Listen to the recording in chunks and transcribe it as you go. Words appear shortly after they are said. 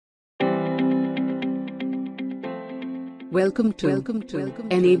Welcome to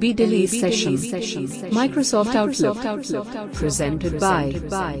NAB Delhi session. Microsoft Outlook presented by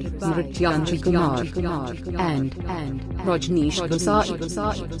Nrityanjan Kumar and Rajneesh Gosar.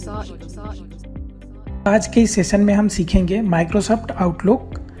 आज के इस session में हम सीखेंगे माइक्रोसॉफ्ट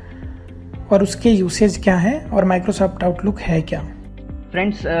आउटलुक और उसके यूसेज क्या है और माइक्रोसॉफ्ट आउटलुक है क्या।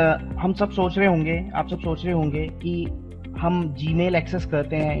 फ्रेंड्स, हम सब सोच रहे होंगे, आप सब सोच रहे होंगे कि हम जीमेल एक्सेस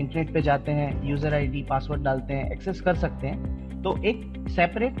करते हैं, इंटरनेट पे जाते हैं, यूज़र आईडी पासवर्ड डालते हैं, एक्सेस कर सकते हैं, तो एक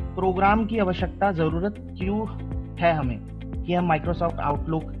सेपरेट प्रोग्राम की आवश्यकता ज़रूरत क्यों है हमें कि हम माइक्रोसॉफ्ट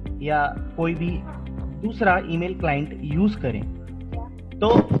आउटलुक या कोई भी दूसरा ईमेल क्लाइंट यूज़ करें।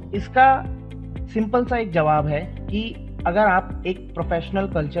 तो इसका सिंपल सा एक जवाब है कि अगर आप एक प्रोफेशनल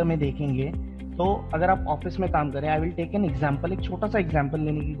कल्चर में देखेंगे तो अगर आप ऑफिस में काम करें, I will take an example, एक छोटा सा एग्जांपल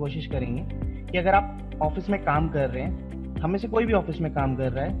लेने की कोशिश करेंगे कि अगर आप ऑफिस में काम कर रहे हैं, हमें से कोई भी ऑफिस में काम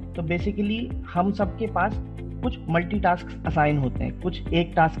कर रहा है, तो बेसिकली हम सबके पास कुछ मल्टीटास्क असाइन होते हैं। कुछ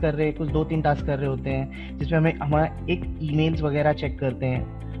एक टास्क कर रहे हैं, कुछ 2-3 टास्क कर रहे होते हैं, जिसमें हमें हमारा एक ईमेल्स वगैरह चेक करते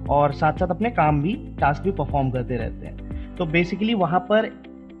हैं और साथ साथ अपने काम भी, टास्क भी परफॉर्म करते रहते हैं। तो बेसिकली वहाँ पर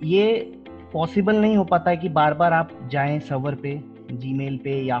ये पॉसिबल नहीं हो पाता है कि बार बार आप जाएं सर्वर पे, जीमेल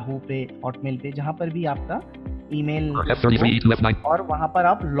पे, याहू पे, हॉटमेल पे, जहाँ पर भी आपका ईमेल और वहाँ पर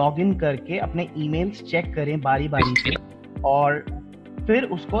आप लॉग इन करके अपने ईमेल्स चेक करें बारी बारी से और फिर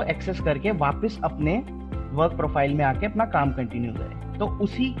उसको एक्सेस करके वापस अपने वर्क प्रोफाइल में आके अपना काम कंटिन्यू करें। तो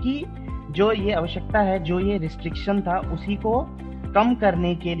उसी की जो ये आवश्यकता है, जो ये रिस्ट्रिक्शन था, उसी को कम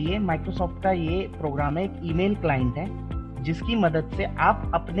करने के लिए माइक्रोसॉफ्ट का ये प्रोग्राम है, एक ईमेल क्लाइंट है, जिसकी मदद से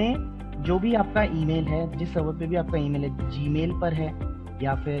आप अपने जो भी आपका ईमेल है, जिस सर्वर पे भी आपका ईमेल है, जीमेल पर है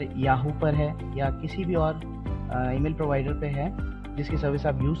या फिर याहू पर है या किसी भी और ईमेल प्रोवाइडर पे है जिसकी सर्विस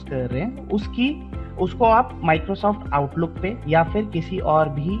आप यूज कर रहे हैं, उसको आप माइक्रोसॉफ्ट आउटलुक पे या फिर किसी और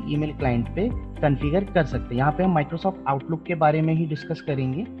भी ईमेल क्लाइंट पे कॉन्फ़िगर कर सकते हैं। यहाँ पे हम माइक्रोसॉफ्ट आउटलुक के बारे में ही डिस्कस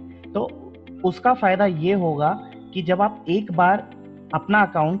करेंगे। तो उसका फायदा ये होगा कि जब आप एक बार अपना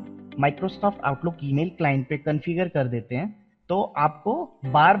account Microsoft outlook email client पे कॉन्फ़िगर कर देते हैं तो आपको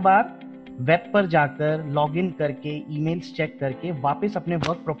बार बार वेब पर जाकर लॉग इन करके ईमेल्स चेक करके वापस अपने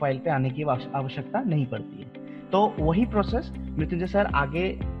वर्क प्रोफाइल पे आने की आवश्यकता नहीं पड़ती है। तो वही प्रोसेस मृत्युंजय सर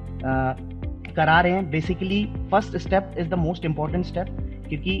आगे करा रहे हैं। Basically first step is the most important step,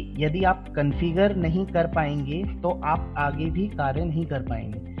 क्योंकि यदि आप कॉन्फ़िगर नहीं कर पाएंगे तो आप आगे भी कार्य नहीं कर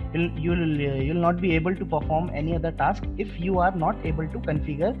पाएंगे। you'll not be able to perform any other task if you are not able to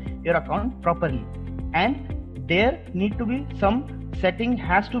configure your account properly, and there need to be some setting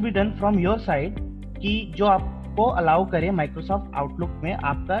has to be done from your side कि जो आपको allow करे Microsoft outlook में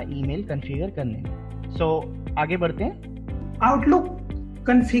आपका email configure करने में। सो आगे बढ़ते हैं। आउटलुक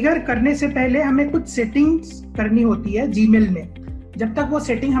कॉन्फ़िगर करने से पहले हमें कुछ सेटिंग्स करनी होती है जीमेल में। जब तक वो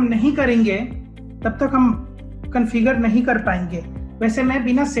सेटिंग हम नहीं करेंगे तब तक हम कॉन्फ़िगर नहीं कर पाएंगे। वैसे मैं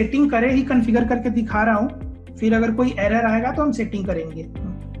बिना सेटिंग करे ही कॉन्फ़िगर करके दिखा रहा हूँ, फिर अगर कोई एरर आएगा तो हम सेटिंग करेंगे।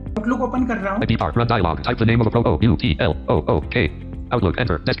 आउटलुक ओपन कर रहा हूँ। Run dialog. Type the name of a O-U-T-L-O-O-K. Outlook.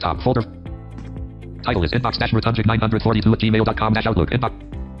 Enter. Desktop folder. Title is inbox-19242@gmail.com/outlook. Inbox.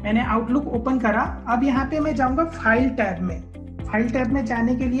 मैंने आउटलुक ओपन करा। अब यहाँ पे मैं जाऊंगा फाइल टैब में। फाइल टैब में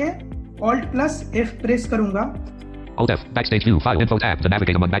जाने के लिए Alt+F प्रेस करूंगा। Alt-F. Backstage view. File info tab. To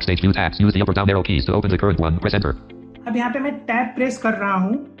navigate among backstage view tabs, use the up or down arrow keys to open the current one. Press enter. अब यहाँ पे मैं टैब प्रेस कर रहा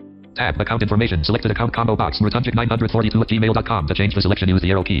हूँ। Tab. Account information. Selected account combo box. Mritunjik942@gmail.com. To change the selection, use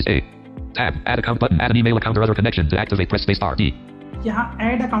the arrow keys. A. Tab. Add account button. Add an email account or other connection. To activate, press spacebar. D. यहाँ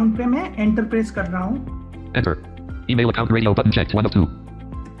add account पे मैं enter press कर रहा हूँ। Enter. Email account radio button checked. 1 of 2.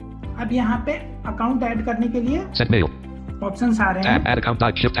 अब यहाँ पे account add करने के लिए Set mail. ऑप्शंस आ रहे हैं। Tab. Add account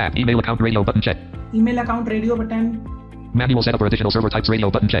type. Shift tab. Email account radio button checked. Email account radio button. Manual setup or additional server types radio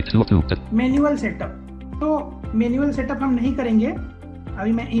button checked. 2 of 2. Manual setup, तो manual setup हम नहीं करेंगे।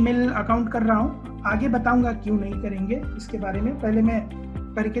 अभी मैं email account कर रहा हूँ, आगे बताऊंगा क्यों नहीं करेंगे इसके बारे में। पहले मैं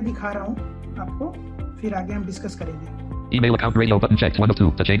करके दिखा रहा हूँ आपको, फिर आगे हम डिस्कस करेंगे। Email account radio button checked. 1 of 2.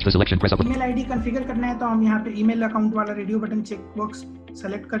 To change the selection, press up. Email ID configure करना है तो हम यहाँ पे ईमेल अकाउंट वाला radio button check box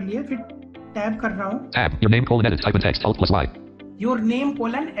select कर लिए, फिर टैब कर रहा हूँ। Tab. Your name :edit. Type in text. Alt+Y. Your name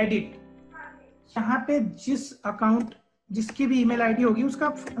 :edit। यहाँ पे जिस अकाउंट, जिसकी भी ईमेल आईडी होगी उसका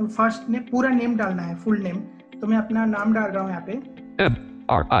फर्स्ट नेम, पूरा नेम डालना है, फुल नेम। तो मैं अपना नाम डाल रहा हूँ यहाँ पे।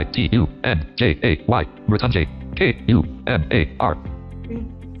 MRITUNJAY. Mritunjay. KUMAR.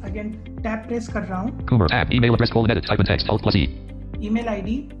 Again tab press कर रहा हूँ। Kumar. Tab. Email address :edit. Type in text. Alt+E. Email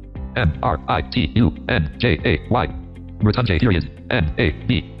ID MRITUNJAY. Mritunjay.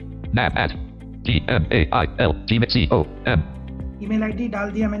 NAB. NAB@gmail.com. Email ID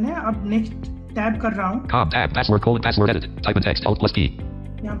डाल दिया मैंने। अब नेक्स्ट टैब कर रहा हूँ। Com. Tab. Password: password edit. Type in text. Alt+P.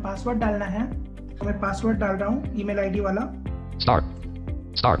 यहाँ पासवर्ड डालना है। तो मैं पासवर्ड डाल रहा हूँ ईमेल आईडी वाला। Start.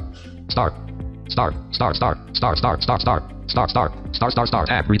 Start. Start. Start. Start. Start. Start. Start. Start. Start. Start. Start. Start. Start. Start.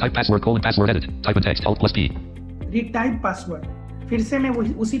 Tab. Retype password colon password edit. Type in text. Alt plus P. Retype password, फिर से मैं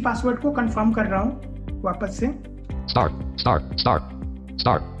उसी password को confirm कर रहा हूँ वापस से। Start. Start. Start.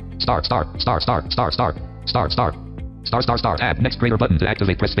 Start. Start. Start. Start. Start. Start. Start. Start. Start. Start. Start. Start. Tab. Next greater button to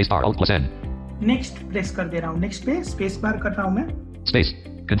activate. Press space bar. Alt plus N. Next press कर दे रहा हूँ, next पे space bar कर रहा हूँ मैं। Space.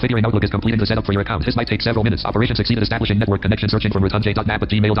 Configuring Outlook is completing the setup for your account. This might take several minutes. Operation succeeded. Establishing network connection. Searching from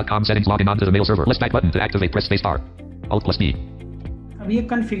rutanjay.nap@gmail.com. Settings. Logging onto the mail server. Let's back button to activate. Press space bar. Alt plus B. अब ये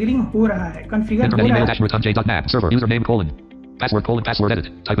configuring हो रहा है, configure हो Internet email रहा है। rutanjay.nap server. Username colon. Password edit.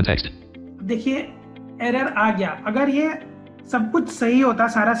 Type in text. देखिए error आ गया। अगर ये सब कुछ सही होता,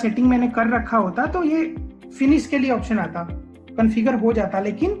 सारा सेटिंग मैंने कर रखा होता, तो ये फिनिश के लिए ऑप्शन आता, कॉन्फ़िगर हो जाता,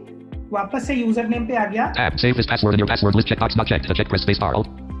 लेकिन वापस से यूजर नेम पे आ गया। Tab. Save this password in your password list. Checkbox not checked. To check, press space bar. Alt.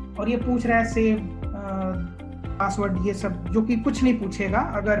 और ये पूछ रहा है सेव पासवर्ड, ये सब जो कि कुछ नहीं पूछेगा।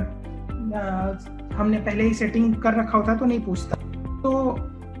 अगर हमने पहले ही सेटिंग कर रखा होता तो नहीं पूछता। तो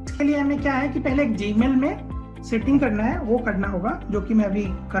इसके लिए हमें क्या है कि पहले एक जीमेल में सेटिंग करना है, वो करना होगा, जो कि मैं अभी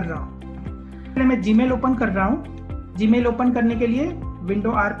कर रहा हूँ। पहले मैं जीमेल ओपन कर रहा हूँ। जीमेल ओपन करने के लिए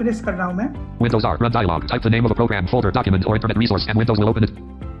विंडो R प्रेस कर रहा हूँ मैं। Windows R. Run dialog. Type the name of a program, folder, document, or internet resource, and Windows will open it.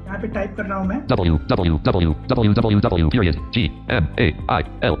 यहाँ पे टाइप कर रहा हूँ मैं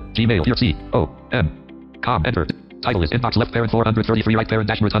www.gmail.com. Enter. Title is inbox left parent 433 right parent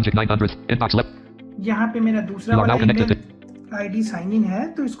dash rutanjay 900 inbox left. यहाँ पे मेरा दूसरा वाला ईमेल आईडी साइन इन है,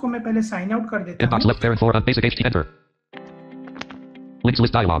 तो इसको मैं पहले साइन आउट कर देता Inbox हूँ। left parent 4 on basic HT. Enter. Links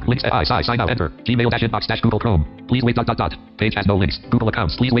list dialog. Links sign out. Enter. Gmail dash inbox dash Google Chrome. Please wait ... Page has no links. Google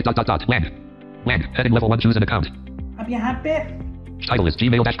accounts. Please wait ... Lang. Heading level 1. Choose an account. अब यहाँ पे Title is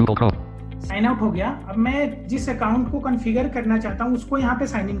Gmail dash Google Chrome. Sign out हो गया। अब मैं जिस account को configure करना चाहता हूँ उसको यहाँ पे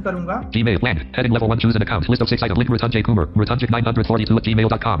साइन इन करूंगा। Gmail blank. Heading level 1. Choose an account. List of 6 items. Link Rutanjay Kumar. Rutanjay 942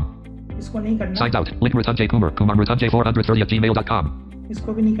 @gmail.com. इसको नहीं करना। Signed out. Link Rutanjay Kumar. Kumar Rutanjay 430 @gmail.com. इसको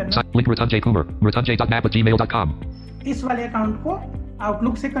भी नहीं करना। Link Rutanjay Kumar. Rutanjay.nap@gmail.com. इस वाले अकाउंट को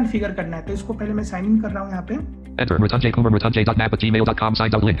आउटलुक से कॉन्फ़िगर करना है, तो इसको पहले मैं साइन इन कर रहा हूँ यहाँ पे। Enter. Rutanjay Kumar. Rutanjay.nap@gmail.com.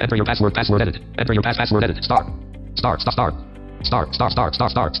 Signed out. Link. Enter your password. Password edit. Enter your password edit. Start.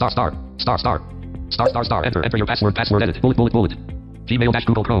 Enter your password. Password edit. Bullet. Gmail dash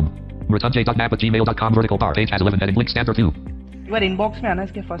Google Chrome. Rutanjay.nap@gmail.com. Vertical bar. Page has 11 heading. Link standard 2. एक बार inbox में आना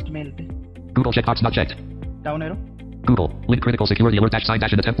इसके first male पे। Google checkbox not checked. Down arrow. Google. Link critical security alert dash sign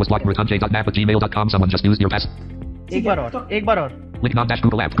dash an attempt was blocked. Rutanjay.nap@gmail.com. Someone just used your pass. एक बार और। Link non dash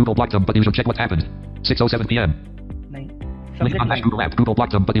Google app. Google blocked them, but you should check what happened. 6:07 p.m. नहीं। Link non dash Google app. Google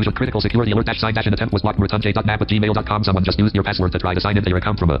blocked them, but you should critical security alert dash sign dash an attempt was blocked. Rutanjay.nap@gmail.com. Someone just used your password to try to sign into your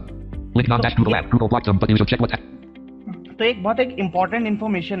account from a link non dash Google app. Google blocked them, but you should check what happened. तो एक बहुत important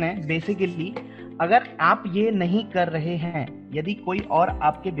information है। Basically अगर आप ये नहीं कर रहे हैं, यदि कोई और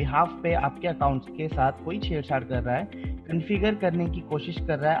आपके बिहाफ पे आपके अकाउंट्स के साथ कोई छेड़छाड़ कर रहा है, कॉन्फ़िगर करने की कोशिश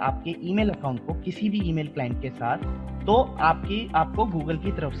कर रहा है आपके ईमेल अकाउंट को किसी भी ईमेल क्लाइंट के साथ, तो आपको गूगल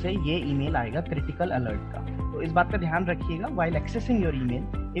की तरफ से ये ईमेल आएगा क्रिटिकल अलर्ट का। तो इस बात का ध्यान रखिएगा while accessing your email.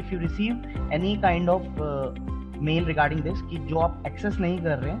 If you receive any kind of male regarding this कि जो आप एक्सेस नहीं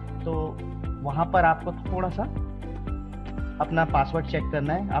कर रहे हैं, तो वहां पर आपको थोड़ा सा अपना पासवर्ड चेक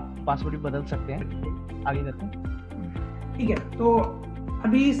करना है। आप पासवर्ड भी बदल सकते हैं। आगे करते हैं। ठीक है, तो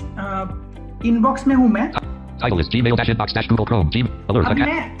अभी इनबॉक्स में हूँ मैं। Title is Gmail dash inbox dash Google Chrome. Alert. अब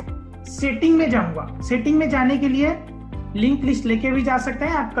मैं सेटिंग में जाऊंगा। सेटिंग में जाने के लिए लिंक लिस्ट लेके भी जा सकते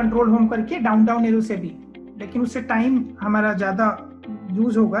हैं आप, कंट्रोल होम करके डाउन एरो से भी, लेकिन उससे टाइम हमारा ज्यादा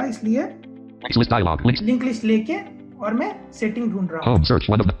यूज होगा, इसलिए लिंक लिस्ट लेके और मैं सेटिंग ढूंढ रहा हूँ।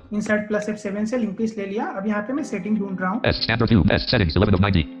 इंसर्ट प्लस F7 से लिंक लिस्ट ले लिया। अब यहाँ पे मैं सेटिंग ढूंढ रहा हूँ। Settings 11 of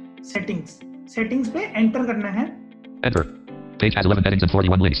 90. सेटिंग्स पे एंटर करना है। Enter. Page has 11 headings and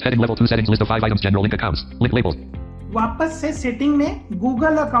 41 links. Heading level 2 settings, list of 5 items, general link accounts, link labels. वापस से सेटिंग में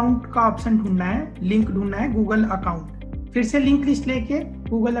गूगल अकाउंट का ऑप्शन ढूंढना है, लिंक ढूंढना है गूगल अकाउंट। फिर से लिंक लिस्ट लेके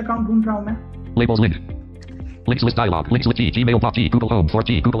गूगल अकाउंट ढूंढ रहा हूँ मैं। Labels link. Links list dialog. Links list G, Gmail block G, Google Home 4G,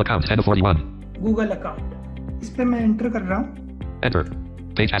 Google account 10 of 41. Google account, इस पे मैं एंटर कर रहा हूँ। Enter.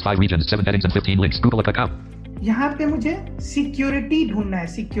 Page has 5 regions, 7 headings and 15 links. Google account. यहाँ पे मुझे सिक्योरिटी ढूंढना है,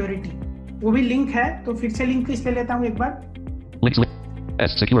 सिक्योरिटी, वो भी लिंक है, तो फिर से लिंक लिस्ट ले लेता हूँ एक बार। Links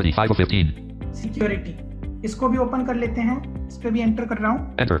S security 5 of 15. Security, इसको भी ओपन कर लेते हैं। इस पे भी एंटर कर रहा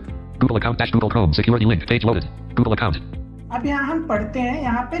हूँ। Enter. Google account dash Google Chrome security link page loaded. Google account. अब यहाँ हम पढ़ते हैं,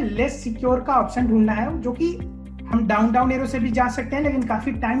 यहाँ पे लेस सिक्योर का ऑप्शन ढूंढना है, जो कि हम डाउन एरो से भी जा सकते हैं, लेकिन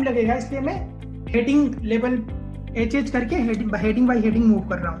काफी टाइम लगेगा, इसलिए मैं हेडिंग लेवल HH करके हेडिंग बाय हेडिंग मूव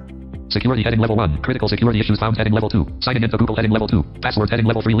कर रहा हूँ। Security heading level 1. Critical security issues found heading level 2. Signing into Google heading level 2. Password heading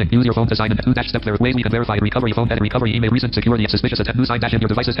level 3 link. Use your phone to sign in. 2-step ways we can verify recovery phone heading recovery email recent security and suspicious attempt new sign dash in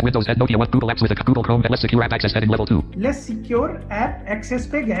your devices Windows head Nokia 1 Google apps with a Google Chrome less secure app access heading level 2. Less secure app access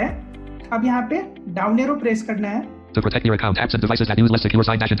पे गए. अब यहाँ पे down arrow press करना है. To protect your account, apps and devices that use less secure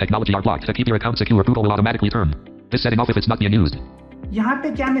sign dash and technology are blocked. To keep your account secure, Google will automatically turn this setting off if it's not being used. यहाँ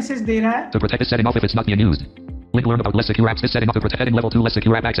पे क्या message दे रहा है? To protect this setting off if it's not being used. Link learn about less secure apps. This setting off to protect heading level 2 less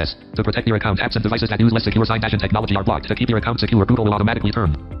secure app access. To protect your account, apps and devices that use less secure sign dash and technology are blocked. To keep your account secure, Google will automatically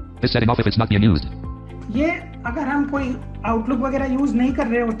turn this setting off if it's not being used. ये अगर हम कोई outlook वगैरह use नहीं कर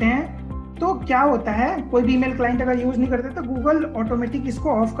रहे होते हैं तो क्या होता है, कोई भी ईमेल क्लाइंट अगर यूज नहीं करते तो गूगल ऑटोमेटिक इसको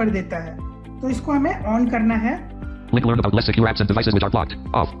ऑफ कर देता है. तो इसको हमें ऑन करना है. Link learn about less secure apps and devices which are blocked.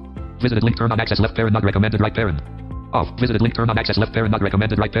 Off. Visited link turn on access left parent not recommended right parent. Off. Visited link turn on access left parent not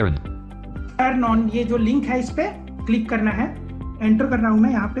recommended right parent. Turn on ये जो link है इस पे click करना है. Enter कर रहा हूँ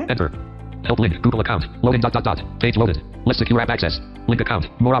मैं यहाँ पे. Enter. Help link Google account. Loading ... Page loaded. Less secure app access. Link account.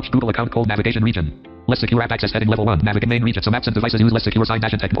 More options Google account cold navigation region. Less secure app access heading level 1. Navigate main region. Some apps and devices use less secure sign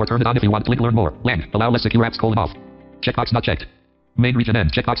dash and tech or turn it on if you want. Link learn more. Land. Allow less secure apps colon off. Checkbox not checked. Main region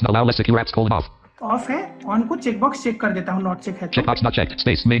end. Checkbox not allow less secure apps colon off. Of है. On को checkbox check कर देता हूँ. Not check है तो. Checkbox not checked.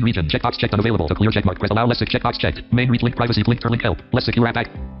 Space. Main region. Checkbox checked unavailable. To clear checkmark press allow less checkbox checked. Main region link privacy link turn link help. Less secure app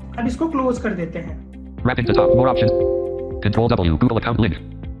act. अब इसको close कर देते हैं. Wrapping to top. More options. Control W. Google account link.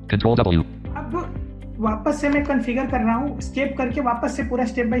 Control W. अब वापस से मैं configure कर रहा हूँ. स्केप करके वापस से पूरा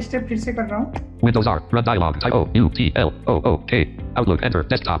स्टेप बाय स्टेप फिर से कर रहा हूँ. Windows R. Run dialog. Type O U T L O O K. Outlook. Enter.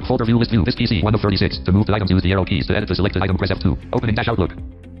 Desktop. Folder view list view. This PC 1 of 36. To move the items use the arrow keys. To edit the selected item press F2. Opening dash Outlook.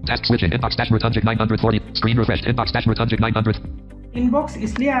 Task switching. Inbox dash Rutunjik 940. Screen refreshed. Inbox dash Rutunjik 900. Inbox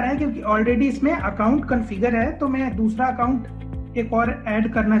इसलिए आ रहा है क्योंकि already इसमें account configure है. तो मैं दूसरा account एक और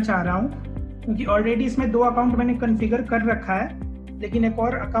ऐड करना चाह रहा हूँ क्योंकि ऑलरेडी इसमें 2 अकाउंट मैंने कॉन्फ़िगर कर रखा है. लेकिन एक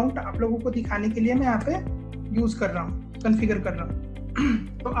और अकाउंट आप लोगों को दिखाने के लिए मैं यहाँ पे यूज कर रहा हूँ, कॉन्फ़िगर कर रहा हूँ.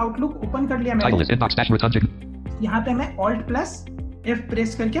 तो आउटलुक ओपन कर लिया मैंने. यहाँ पे मैं Alt प्लस F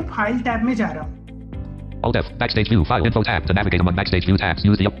प्रेस करके फाइल टैब में जा रहा हूँ. Alt F backstage view file info tab to navigate among backstage view tabs.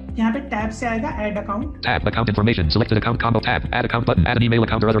 Use the यहाँ पे टैब से आएगा add account. Tab account information. Selected account combo tab. Add account button. Add an email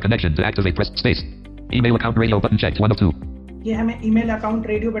account or other connection to activate. Press space. Email account radio button checked 1 of 2. ये हमें email account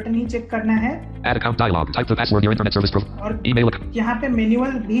radio button ही check करना है. Add account dialog. Type the password your internet service provider. और email account. यहाँ पे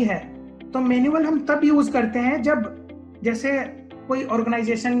manual भी है. तो मैनुअल हम तब यूज करते हैं जब जैसे कोई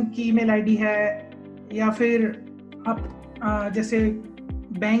ऑर्गेनाइजेशन की ईमेल आईडी है या फिर आप जैसे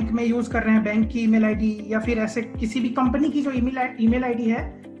बैंक में यूज कर रहे हैं बैंक की ईमेल आईडी या फिर ऐसे किसी भी कंपनी की जो ईमेल आईडी है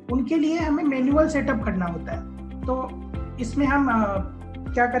उनके लिए हमें मैनुअल सेटअप करना होता है. तो इसमें हम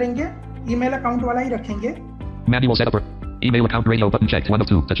क्या करेंगे, ईमेल अकाउंट वाला ही रखेंगे. Manual setup. Email account radio button checked 1 of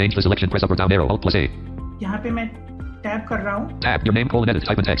 2. To change the selection press up or down arrow Alt plus A. यहाँ पे मैं टैब कर रहा हूँ. Tab your name colon edit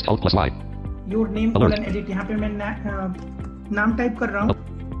type in text Alt plus Y. Your name colon edit. यहाँ पे मैं नाम टाइप कर रहा हूँ.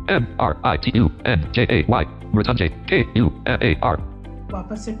 MRITUNJAY Rutunjay KUMAR.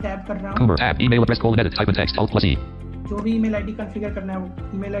 वापस से टैब कर रहा हूँ. Coomer tab email address colon edit type in text Alt plus E. जो भी ईमेल आईडी कॉन्फ़िगर करना है वो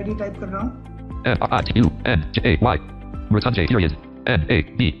ईमेल आईडी टाइप कर रहा हूँ. MRITUNJAY Rutunjay period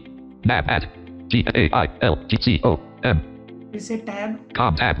NAB NAB at GAILGCOM. फिर से tab.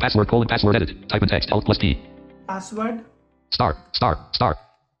 Com tab password colon password edit type in text Alt plus P. Password. Star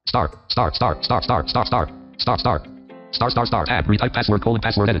tab retype password colon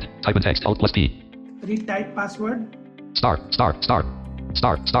password edit type in text Alt plus P. Retype password. Star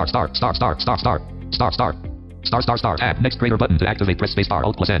tab next greater button to activate press space bar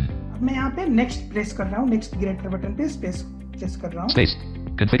Alt plus N. अब मैं यहाँ पे next press कर रहा हूँ. next greater button पे space press कर रहा हूँ. Space.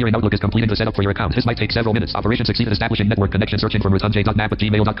 Configuring Outlook is completing the setup for your account. This might take several minutes. Operation succeeded establishing network connection. Searching for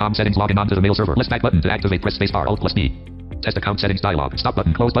rutunjay.nab@gmail.com. Settings login onto the mail server. List back button to activate. Press space bar Alt plus B. Test account settings dialog. Stop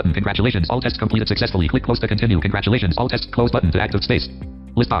button. Close button. Congratulations. All tests completed successfully. Click close to continue. Congratulations. All tests. Close button to active space.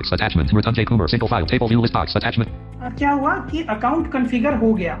 List box attachment. Rutunjay Kumar. Single file. Table view list box attachment. अब क्या हुआ कि account configure हो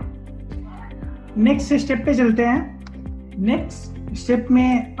गया. Next step पे चलते हैं. Next step में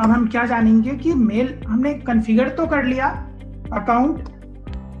अब हम क्या जानेंगे कि मेल हमने कॉन्फ़िगर तो कर लिया अकाउंट.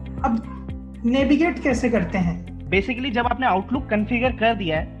 अब नेविगेट कैसे करते हैं. बेसिकली जब आपने आउटलुक कॉन्फ़िगर कर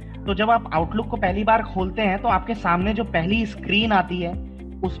दिया है तो जब आप आउटलुक को पहली बार खोलते हैं तो आपके सामने जो पहली स्क्रीन आती है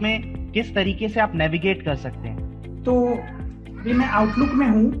उसमें किस तरीके से आप नेविगेट कर सकते हैं. तो अभी मैं आउटलुक में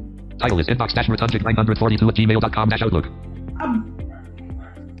हूँ. Title is inbox-rutunjik942@gmail.com-outlook. अब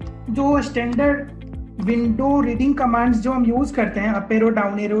जो स्टैंडर्ड विंडो रीडिंग कमांड्स जो हम यूज करते हैं up arrow,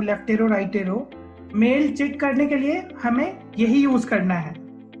 down arrow, left arrow, right arrow, mail check करने के लिए हमें यही यूज करना है.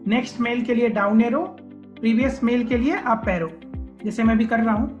 नेक्स्ट मेल के लिए डाउन एरो, प्रीवियस मेल के लिए अप एरो. जैसे मैं भी कर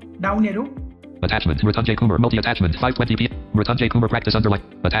रहा हूँ down arrow. Attachment Rutunjay Kumar multi attachment 520p. Mrityunjay Kumar practice underline.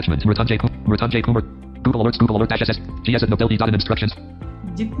 Attachment. Mrityunjay Kumar. Google Alert dash SS. GS Nobility dot instructions.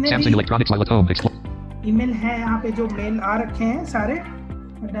 जितने Samsung Electronics while at home. Email हैं यहाँ पे जो मेल आ रखे हैं सारे,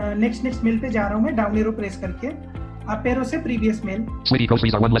 नेक्स्ट मेल पे जा रहा हूँ मैं, डाउन एरो प्रेस करके, अप एरो से previous mail. Swiggy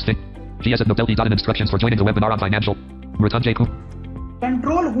groceries are one less thing. GS Nobility dot instructions for joining the webinar on financial. Mrityunjay Kumar.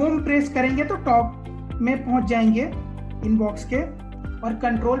 Control home press करेंगे तो टॉप में पहुंच जाएंगे इनबॉक्स के, और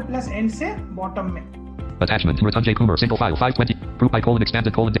कंट्रोल प्लस एंड से बॉटम में. Attachment. Mrityunjay Kumar single file 520. Group by colon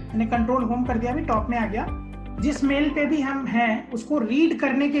expanded colon. मैंने कंट्रोल होम कर दिया, भी टॉप में आ गया. जिस मेल पे भी हम हैं उसको रीड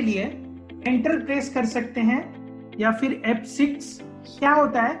करने के लिए एंटर प्रेस कर सकते हैं या फिर F6. क्या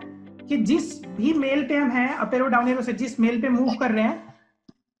होता है कि जिस भी मेल पे हम हैं, अप एरो डाउन एरो से जिस मेल पे मूव कर रहे हैं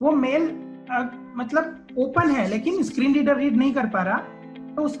वो मेल मतलब ओपन है लेकिन स्क्रीन रीडर रीड नहीं कर पा रहा,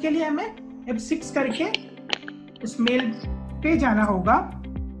 तो उसके लिए हमें F6 करके उस मेल पे जाना होगा,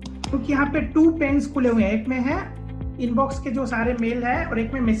 क्योंकि यहाँ पे 2 पेन्स खुले हुए हैं. एक में है इनबॉक्स के जो सारे मेल है और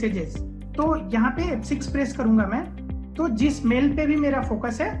एक में मैसेजेस. तो यहाँ पे F6 प्रेस करूंगा मैं, तो जिस मेल पे भी मेरा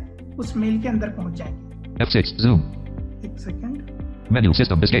फोकस है उस मेल के अंदर पहुंच जाएंगे. F6 zoom. एक second. Menu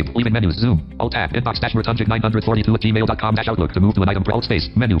system escape leaving menus zoom alt tab inbox dash Mrityunjay 942 at gmail.com dash outlook to move to an item alt space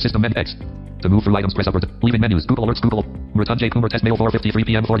menu system men X to move through items press upward leaving menus Google alerts Google Mrityunjay Kumar test mail 4:53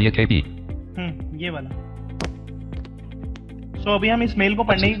 PM 48 KB. ये वाला. सो अभी हम इस mail को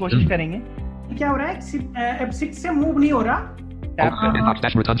पढ़ने की कोशिश करेंगे. क्या हो रहा है, F6 से मूव नहीं हो रहा. Inbox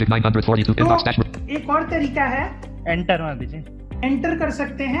dash Mrityunjay 942 inbox dash. एक और तरीका है, एंटर मार दीजिए. एंटर कर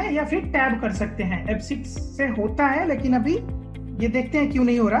सकते हैं या फिर टैब कर सकते हैं. F6 से होता है लेकिन अभी ये देखते हैं क्यों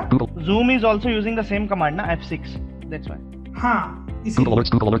नहीं हो रहा. Zoom is also using the same command ना, F6. That's why. हाँ,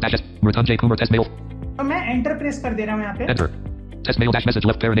 Google alert dash Mrityunjay Kumar test mail. तो मैं एंटर प्रेस कर दे रहा हूँ यहाँ पे. Enter. Test mail dash message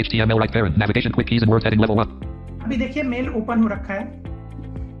left parent HTML right parent navigation quick keys and word heading level 1. अभी देखिए मेल ओपन हो रखा है.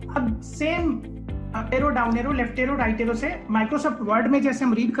 अब same up arrow down arrow left arrow right arrow से माइक्रोसॉफ्ट वर्ड में जैसे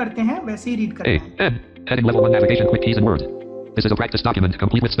हम रीड करते हैं वैसे ही रीड करते हैं. Heading level 1 navigation quick keys and word. This is a practice document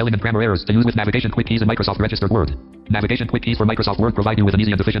complete with spelling and grammar errors to use with navigation quick keys in Microsoft Registered Word. Navigation quick keys for Microsoft Word provide you with an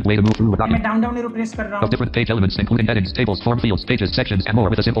easy and efficient way to move through a मैं document down arrow press कर रहा of हूँ. different page elements including headings, tables, form fields, pages, sections, and more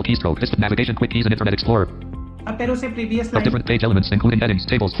with a simple keystroke. This with navigation quick keys in Internet Explorer. Up arrow से previous Of line. different page elements including headings,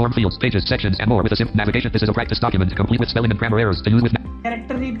 tables, form fields, pages, sections, and more with a simple navigation. This is a practice document complete with spelling and grammar errors to use with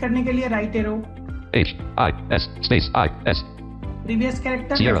character read करने के लिए right arrow. H I S space I S previous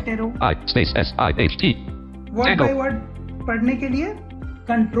character Sierra left arrow. I space S I H T word by word पढ़ने के लिए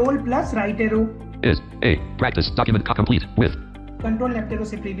control plus right arrow. is a practice document complete with control left arrow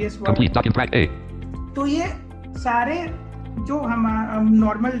से previous word. complete document A. तो ये सारे जो हम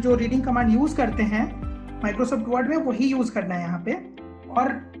normal जो रीडिंग कमांड यूज करते हैं माइक्रोसॉफ्ट वर्ड में वही यूज करना है यहाँ पे.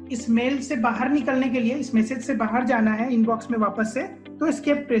 और इस मेल से बाहर निकलने के लिए, इस मैसेज से बाहर जाना है इनबॉक्स में वापस से, तो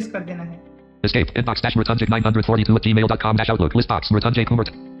एस्केप प्रेस कर देना है. Escape inbox dash Mrityunjay 942 at gmail.com dash outlook list box Mrityunjay Kumar.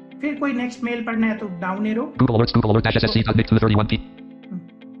 फिर कोई नेक्स्ट मेल पढ़ना है तो down arrow. Google alert dash SSC dot to 31p.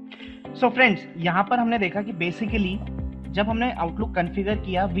 So friends, यहाँ पर हमने देखा कि बेसिकली जब हमने आउटलुक कॉन्फ़िगर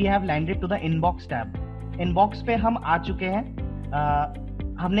किया, we have landed to the inbox tab. Inbox पे हम आ चुके हैं.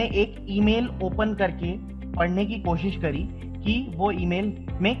 हमने एक ईमेल ओपन करके पढ़ने की कोशिश करी कि वो ईमेल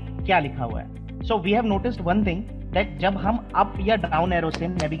में क्या लिखा हुआ है. So we have noticed one thing that जब हम अप या डाउन एरो से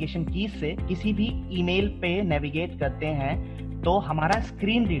नेविगेशन कीज से किसी भी ईमेल पे नेविगेट करते हैं तो हमारा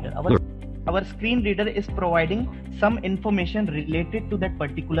screen reader, our screen reader is providing some information related to that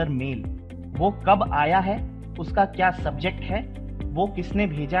particular mail. वो कब आया है, उसका क्या सब्जेक्ट है, वो किसने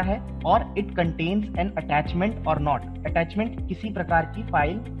भेजा है, और it contains an attachment or not. Attachment किसी प्रकार की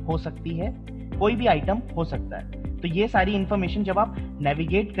फाइल हो सकती है, कोई भी आइटम हो सकता है. तो ये सारी इंफॉर्मेशन जब आप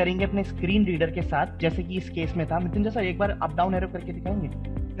नेविगेट करेंगे अपने स्क्रीन रीडर के साथ, जैसे कि इस केस में था, मृत्युंजय सर एक बार अप डाउन एरो करके दिखाएंगे.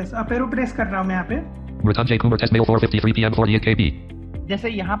 यस, अप एरो प्रेस कर रहा हूं मैं यहाँ पे. Mrityunjay Kumar test mail 4:53 PM 48 KB. जैसे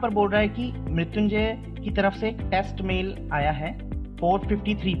यहाँ पर बोल रहा है कि मृत्युंजय की तरफ से एक टेस्ट मेल आया है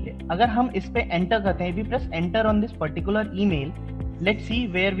 4:53 पे. अगर हम इस पे एंटर करते हैं, we press enter on this particular email, let's see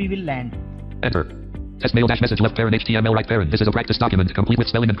where we will land. Enter. Test mail dash message left parent HTML right parent. This is a practice document complete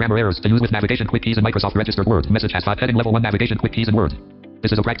with spelling and grammar errors to use with navigation quick keys in Microsoft Registered Word. Message has 5 heading level 1 navigation quick keys in Word.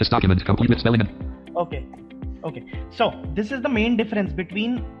 This is a practice document complete with spelling and Okay. So this is the main difference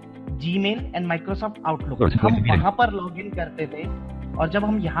between Gmail and Microsoft Outlook. Word. हम वहाँ पर login करते थे और जब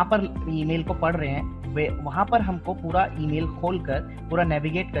हम यहाँ पर ईमेल को पढ़ रहे हैं, वहाँ पर हमको पूरा ईमेल खोलकर पूरा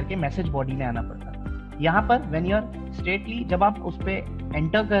नेविगेट करके मैसेज बॉडी में आना पड़ता है. यहाँ पर व्हेन यू आर स्ट्रेटली, जब आप उस पे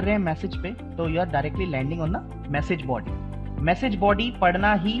एंटर कर रहे हैं मैसेज पे, तो you are directly landing on the message body. Message body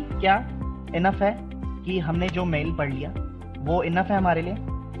पढ़ना ही क्या इनफ है कि हमने जो मेल पढ़ लिया वो इनफ है हमारे लिए.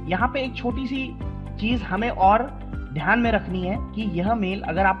 यहाँ पे एक छोटी सी चीज हमें और ध्यान में रखनी है कि यह मेल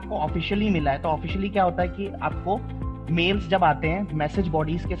अगर आपको ऑफिशियली मिला है, तो ऑफिशियली क्या होता है कि आपको मेल्स जब आते हैं मैसेज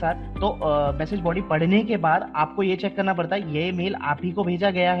बॉडीज के साथ, तो मैसेज बॉडी पढ़ने के बाद आपको ये चेक करना पड़ता है ये मेल आप ही को भेजा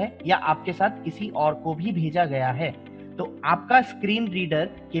गया है या आपके साथ किसी और को भी भेजा गया है। तो आपका स्क्रीन रीडर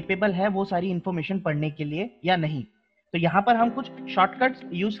केपेबल है वो सारी इंफॉर्मेशन पढ़ने के लिए या नहीं। तो यहाँ पर हम कुछ शॉर्टकट्स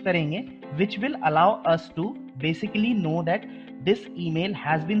यूज करेंगे which will allow us to basically know that this email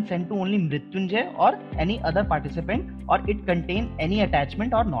has been sent to only Mrityunjay or any other participant, or it contain any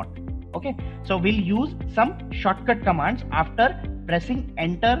attachment or not. Okay, so we'll use some shortcut commands after pressing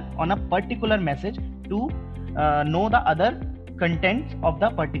enter on a particular message to know the other contents of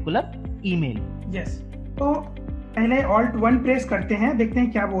the particular email. Yes, तो पहले Alt 1 press करते हैं, देखते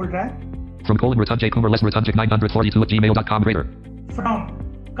हैं क्या बोल रहा है। From Mrityunjay Kumar less Mrityunjay 942 @gmail.com greater. From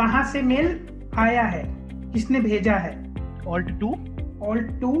कहाँ से मेल आया है, किसने भेजा है? Alt 2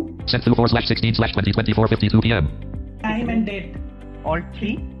 sent to 4/16/2024 PM. Time and date. Alt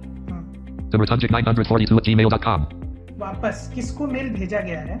 3 to Mrityunjay 942 @gmail.com. वापस किसको मेल भेजा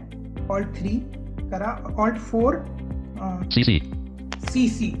गया है? Alt 3 करा। Alt 4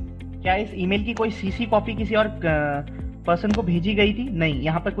 CC। क्या इस ईमेल की कोई CC कॉपी किसी और पर्सन को भेजी गई थी? नहीं,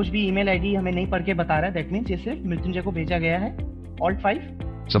 यहाँ पर कुछ भी ईमेल आईडी हमें नहीं पढ़ के बता रहा है। दैट मींस ये सिर्फ मृत्युंजय को भेजा गया है। Alt 5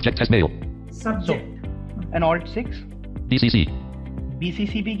 subject test mail. Subject. And Alt 6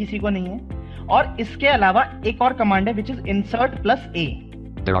 BCC भी किसी को नहीं है। और इसके अलावा एक और कमांड है which is insert plus A.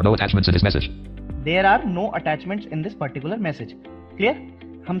 There are no attachments in this message. There are no attachments in this particular message. Clear?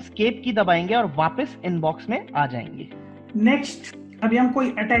 हम escape की दबाएंगे और वापस इनबॉक्स में आ जाएंगे। नेक्स्ट, अभी हम कोई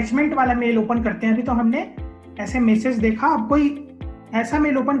अटैचमेंट वाला मेल ओपन करते हैं। अभी तो हमने ऐसे मैसेज देखा, अब कोई ऐसा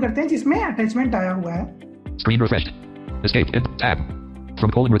मेल ओपन करते हैं जिसमें अटैचमेंट आया हुआ है। Screen refreshed. Escape in tab. From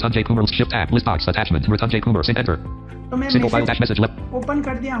Mrityunjay Kumar shift tab list box attachment Mrityunjay Kumar send enter. तो मैं single file dash message left open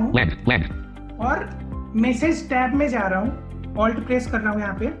कर दिया हूँ और मैसेज टैब में जा रहा हूँ। ऑल्ट प्रेस कर रहा हूँ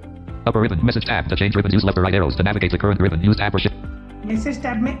यहाँ पे। upper ribbon message tab to change ribbon use left or right arrows to navigate the current ribbon use tab or shift. Message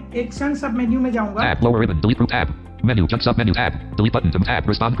tab में एक्शन सब मेन्यू में जाऊंगा। tab lower ribbon delete group tab menu jump sub menu tab delete button to tab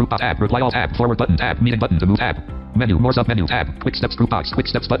respond group tab reply all tab forward button tab meeting button to move tab menu more sub menu tab quick steps group box quick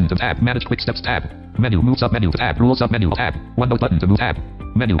steps button to tab manage quick steps tab menu move sub menu tab rule sub menu tab OneNote button to move tab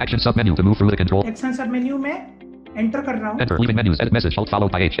menu action sub menu to move through the control action सब menu में enter कर रहा हूँ। enter leaving menus edit message alt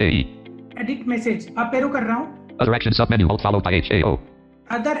followed by HAE edit message up arrow कर रहा हूँ। other action sub menu alt followed by HAO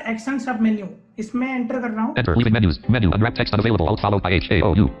other action सब menu इसमें एंटर कर रहा हूँ। enter leaving menus menu unwrap text unavailable alt followed by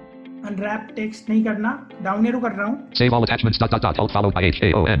HAOU unwrap text नहीं करना, डाउन एरो कर रहा हूँ। save all attachments alt followed by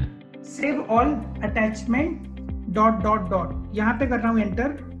HAON save all attachment यहाँ पे कर रहा हूँ एंटर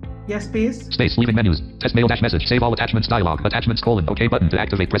या space leaving menus test mail dash message save all attachments dialog attachments OK button to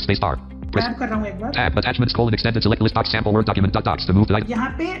activate press space bar tab कर रहा हूँ एक बार। tab attachments extended select list box sample word document docs to move to यहाँ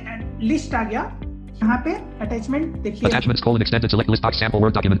पे list आ गया। यहाँ पे attachment देखिए attachments extended select list box sample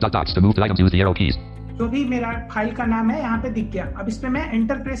word document docs to move to items use the arrow keys जो भी मेरा file का नाम है यहाँ पे दिख गया। अब इस पे मैं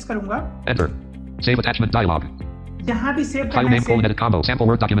एंटर प्रेस करूंगा। enter save attachment dialog जहाँ भी save file name edit combo sample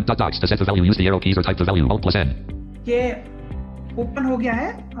word document docs to set the value use the arrow keys or type the value alt plus n ये ओपन हो गया है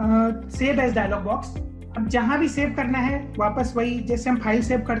save as dialogue box. अब जहाँ भी save करना है वापस वही जैसे हम फाइल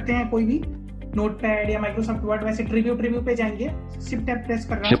सेव करते हैं कोई भी नोटपैड या माइक्रोसॉफ्ट वर्ड वैसे प्रीव्यू पे जाएंगे। शिफ्ट टैब प्रेस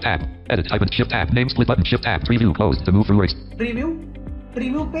कर रहा हूं। Shift tab edit type shift tab name split button shift tab preview close to move through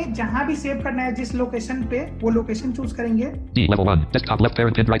preview पे जहां भी सेव करना है जिस लोकेशन पे वो लोकेशन चूज करेंगे। D level 1 desktop left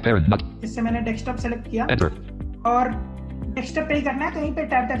parent pin right parent इससे मैंने डेस्कटॉप सेलेक्ट किया एंटर और डेस्कटॉप पे ही करना है तो यहीं पे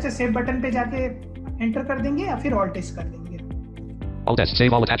टैब से सेव बटन पे जाके एंटर कर देंगे या फिर ऑल्ट एस कर देंगे। Alt S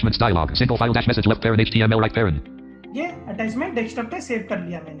save all attachments dialog single file dash message left parent HTML right parent ये अटैचमेंट डेस्कटॉप पे सेव कर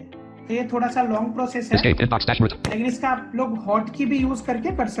लिया मैंने। तो ये थोड़ा सा लॉन्ग प्रोसेस है escape inbox dash लेकिन इसका आप लोग हॉट की भी यूज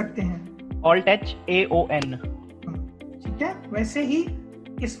करके कर सकते हैं। Alt H AON ठीक है। वैसे ही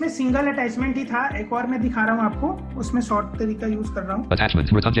इसमें सिंगल अटैचमेंट ही था, एक और मैं दिखा रहा हूँ आपको, उसमें शॉर्ट तरीका यूज कर रहा हूँ।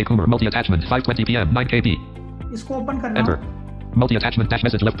 attachment Mrityunjay Kumar multi attachment 5:20 PM 9 KB इसको ओपन कर रहा हूँ। multi attachment dash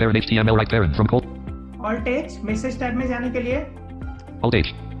message left parent HTML right parent from cold Alt H message tab में जाने के लिए Alt H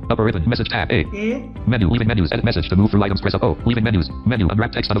upper ribbon message tab A menu leaving menus edit message to move through items press up O leaving menus menu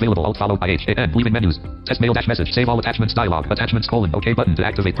unwrap text unavailable alt followed by HAN leaving menus test mail dash message save all attachments dialog attachments OK button to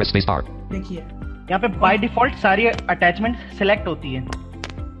activate press space bar देखिए यहाँ पे by default सारी attachment select होती है।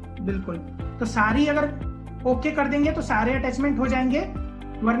 बिल्कुल, तो सारी अगर ओके कर देंगे तो सारे अटैचमेंट हो जाएंगे,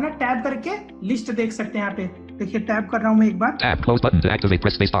 वरना टैब करके लिस्ट देख सकते हैं। यहाँ पे देखिए टैब कर रहा हूँ मैं एक बार। tab close button to activate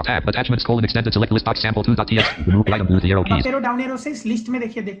press space bar tab attachments extended select list box sample 2.txt to move the item use the arrow keys up arrow down arrow से इस लिस्ट में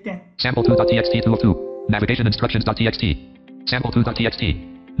देखिए देखते हैं sample 2.txt 2 of 2 navigation instructions.txt sample 2.txt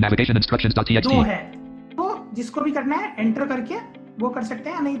navigation instructions.txt दो है, तो जिसको भी करना है एंटर करके वो कर सकते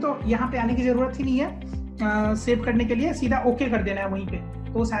हैं, नहीं तो यहाँ पे आने की जरूरत ही नहीं है। सेव करने के लिए सीधा ओके कर देना है वहीं पे,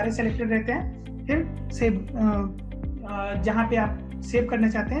 तो सारे सेलेक्टेड रहते हैं। फिर सेव जहाँ पे आप सेव करना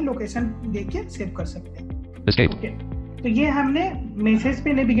चाहते हैं लोकेशन देख के सेव कर सकते हैं। Escape. ओके, तो ये हमने मैसेज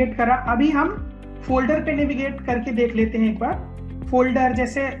पे नेविगेट करा। अभी हम फोल्डर पे नेविगेट करके देख लेते हैं एक बार। फोल्डर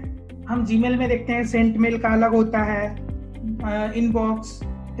जैसे हम जीमेल में देखते हैं सेंट मेल का अलग होता है, इनबॉक्स,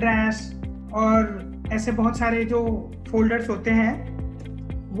 ट्रैश और ऐसे बहुत सारे जो फोल्डर्स होते हैं,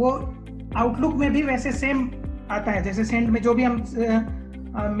 वो आउटलुक में भी वैसे सेम आता है। जैसे सेंड में जो भी हम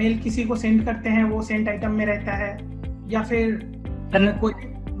मेल किसी को सेंड करते हैं वो सेंट आइटम में रहता है, या फिर कोई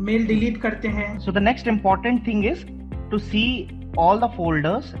मेल डिलीट करते हैं। So the next important thing is to see all the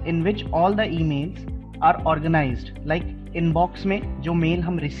folders in which all the emails are organized. Like inbox में जो मेल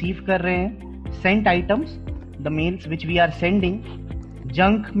हम रिसीव कर रहे हैं, sent items, the mails which we are sending,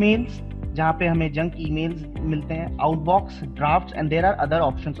 junk mails जहाँ पे हमें junk emails मिलते हैं, outbox, drafts, and there are other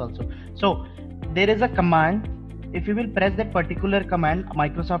options also. So there is a command. If you will press that particular command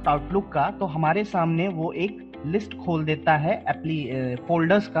Microsoft Outlook का, तो हमारे सामने वो एक लिस्ट खोल देता है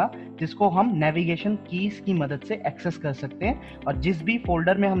फोल्डर्स का, जिसको हम नेविगेशन कीज की मदद से एक्सेस कर सकते हैं और जिस भी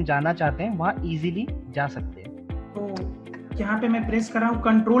फोल्डर में हम जाना चाहते हैं वहां इजीली जा सकते हैं। तो यहाँ पे मैं प्रेस कर रहा हूँ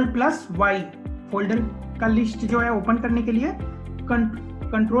Ctrl+Y, फोल्डर का लिस्ट जो है ओपन करने के लिए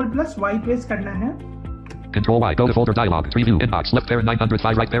Ctrl+Y प्रेस करना है। Control Y, go to folder dialog, preview, inbox, left parent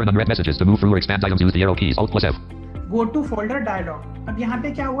 905, right parent unread messages. To move through or expand items, use the arrow keys, Alt+F. Go to folder dialog। अब यहाँ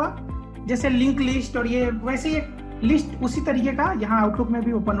पे क्या हुआ, जैसे link list और ये वैसे ही list उसी तरीके का यहाँ आउटलुक में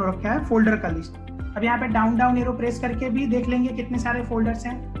भी ओपन हो रखा है फोल्डर का लिस्ट। अब यहाँ पे डाउन एरो प्रेस करके भी देख लेंगे कितने सारे फोल्डर्स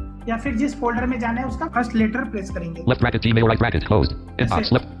हैं, या फिर जिस फोल्डर में जाना है उसका फर्स्ट लेटर प्रेस करेंगे। Left bracket Gmail, right bracket closed.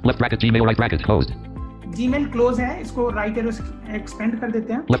 Inbox, left bracket Gmail, right bracket closed. Gmail close है, इसको राइट एरो एक्सपेंड कर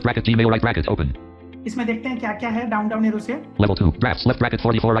देते हैं। Left bracket Gmail, right bracket open. इसमें देखते हैं क्या क्या है डाउन एरो से। Level 2, drafts, left bracket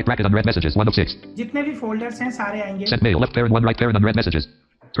 44, right bracket unread messages, 1 of 6. जितने भी फोल्डर्स हैं सारे आएंगे। Sent mail, left parent 1, right parent unread messages.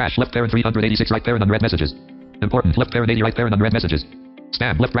 Trash, left parent 386, right parent unread messages. Important, left parent 80, right parent unread messages.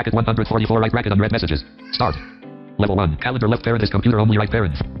 Spam, left bracket 144, right bracket unread messages. Start. Level 1, calendar, left parent is computer only, right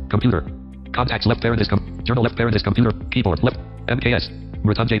parent. Computer. Contacts, left parent is journal, left parent is computer. Keyboard, left, MKS.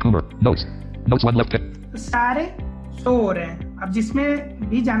 Mritanjay Kumar. Notes. Notes 1, left parent. सारे show हो रहे हैं। अब जिसमें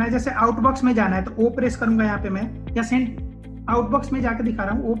भी जाना है, जैसे आउटबॉक्स में जाना है तो ओ प्रेस करूंगा यहाँ पे मैं, या सेंड आउटबॉक्स में जाके दिखा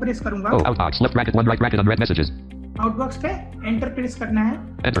रहा हूँ, ओ प्रेस करूंगा। Outbox, left bracket 1, right bracket unread messages. Outbox पे एंटर प्रेस करना है।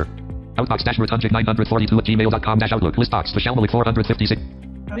 Enter. Outbox dash Mritanjay 942 at gmail.com dash outlook list box Vishal Malik 456.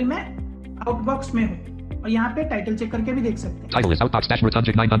 अभी मैं आउटबॉक्स में हूँ और यहाँ पे टाइटल चेक करके भी देख सकते हैं। Title is outbox dash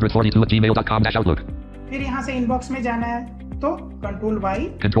Mritanjay 942 at gmail.com dash outlook. फिर यहाँ से इनबॉक्स में जाना है तो Ctrl+Y,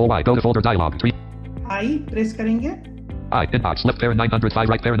 Control Y, go to folder dialog. 3. I press करेंगे I, inbox, left parent 905,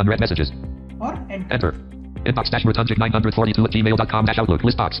 right parent unread messages. और enter. Enter. Inbox dash Mritanjay 942 at gmail.com dash outlook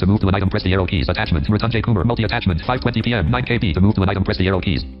list box. To move to an item, press the arrow keys. Attachment, Mritanjay Kumar, multi-attachment, 5:20 p.m. 9 kb. To move to an item, press the arrow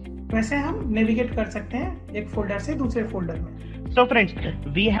keys. वैसे हम navigate कर सकते हैं एक folder से दूसरे folder में। So friends,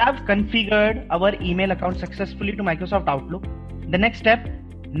 we have configured our email account successfully to Microsoft Outlook. The next step,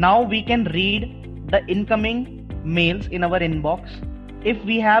 now we can read the incoming mails in our inbox. If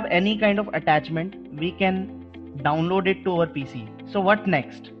we have any kind of attachment, we can download it to our PC. So what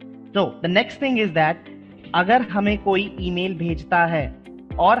next? So the next thing is that अगर हमें कोई email भेजता है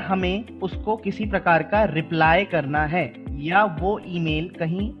और हमें उसको किसी प्रकार का रिप्लाई करना है या वो ईमेल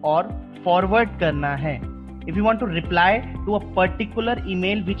कहीं और फॉरवर्ड करना है, if you want to reply to a particular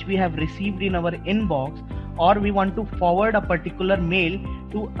email which we have received in our inbox, or we want to forward a particular mail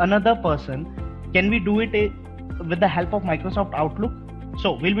to another person, can we do it with the help of Microsoft Outlook?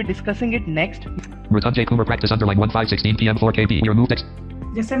 So we'll be discussing it next. Mritanjay Kumar practice underline 1516 p.m. 4 kb. Remove text.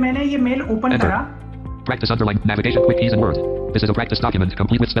 जैसे मैंने ये mail open करा, Practice underline navigation quick keys in Word. This is a practice document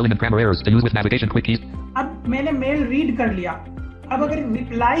complete with spelling and grammar errors to use with navigation quick keys. अब मैंने mail read कर लिया। अब अगर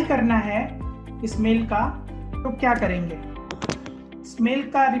रिप्लाई करना है इस मेल का तो क्या करेंगे? इस मेल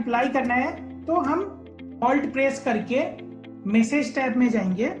का रिप्लाई करना है तो हम ऑल्ट प्रेस करके मैसेज टैब में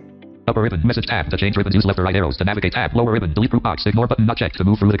जाएंगे। Upper ribbon message tab to change ribbons, use left or right arrows to navigate tab. Lower ribbon delete group box ignore button not checked to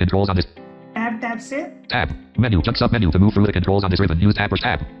move through the controls on this. Tab से tab menu jump sub menu to move through the controls on this ribbon. Use tab or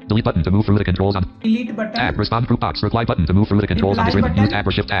tab. Delete button to move through the controls on delete button. Tab respond group box reply button to move through the controls on this ribbon. Use tab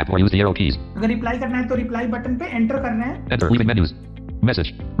or shift tab or use the arrow keys. अगर reply करना है तो reply button पे enter करना है। Enter leaving menus.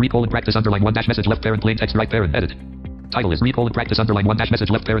 Message read and practice underline 1 dash message left parent plain text right parent edit. Title is read and practice underline 1 dash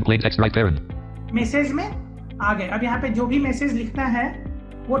message left parent plain text right parent. Message में आ गए। अब यहाँ पे जो भी message लिखना है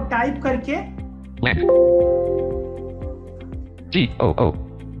वो टाइप करके Land G O O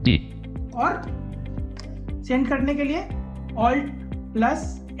D और सेंड करने के लिए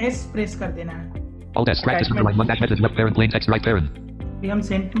Alt+S प्रेस कर देना है। Alt S practice underline 1 dash message left parent plain text right parent. अभी हम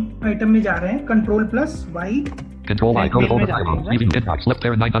सेंड आइटम में जा रहे हैं। Ctrl+Y. Control Y go to folder dialog leaving inbox left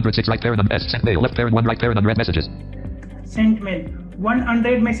parent 906 right parent on S sent mail left parent 1 right parent unread messages. Saint mail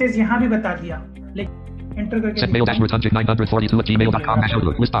 100 message यहाँ भी बता दिया, लेकिन एंटर करके Sent mail dash Mritunjay 942 at gmail.com dash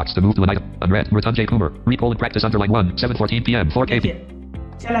outlook. List box to move to an item. Unread. Mritunjay Kumar. Recall and practice underline 1. 7:14 p.m. 4 kp.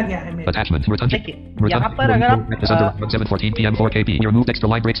 चला गया है mail. Attachment. Mritunjay. यहाँ पर अगर आप practice underline 7:14 p.m. 4 kp. We removed extra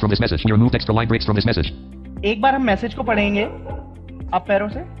line breaks from this message. We removed extra line breaks from this message. एक बार हम message को पढ़ेंगे आप पैरों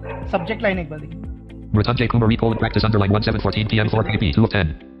से, सब्जेक्ट लाइन एक बार देखिए। Mritunjay Kumar. Recall and practice underline 1. 7:14 p.m. 4 kp. 2 of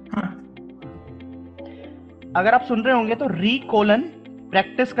 10. हाँ, अगर आप सुन रहे होंगे तो री: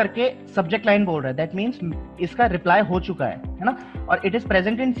 प्रैक्टिस करके सब्जेक्ट लाइन बोल रहा है, दैट मीन्स इसका रिप्लाई हो चुका है ना, और it is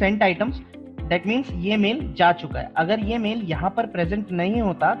present in Saint items, that means ये मेल जा चुका है। अगर ये मेल यहाँ पर प्रेजेंट नहीं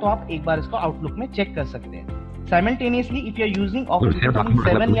होता तो आप एक बार इसको आउटलुक में चेक कर सकते हैं। Simultaneously if you are using office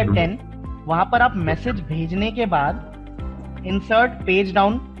 7 या 10, वहां पर आप मैसेज भेजने के बाद insert page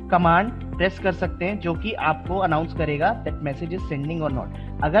down command press कर सकते हैं, जो कि आपको अनाउंस करेगा दैट मैसेज इज सेंडिंग और नॉट।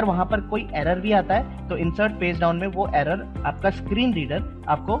 अगर वहां पर कोई एरर भी आता है तो इंसर्ट पेज डाउन में वो एरर आपका स्क्रीन रीडर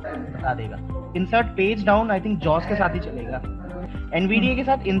आपको बता देगा। Insert page down I think Jos के साथ ही चलेगा, एनवीडीए के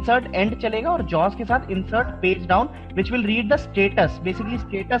साथ इंसर्ट एंड चलेगा और जॉस के साथ insert page down, which will read the status. Basically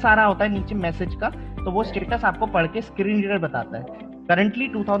status आ रहा होता है नीचे मैसेज का, तो वो स्टेटस आपको पढ़ के स्क्रीन रीडर बताता है। करंटली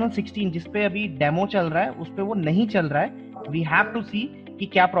 2016 जिसपे अभी डेमो चल रहा है उस पे वो नहीं चल रहा है। वी हैव टू सी कि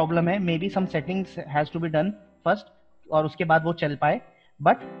क्या प्रॉब्लम है, may be some settings has to be done first और उसके बाद वो चल पाए।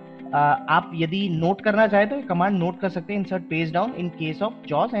 बट आप यदि नोट करना चाहे तो ये कमांड नोट कर सकते हैं, insert page down in case of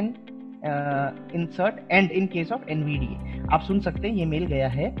Jos and insert and in case of NVDA. आप सुन सकते हैं ये मेल गया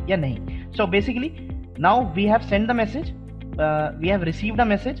है या नहीं। So basically now we have send the message, we have received a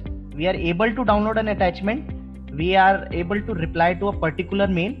message, we are able to download an attachment, we are able to reply to a particular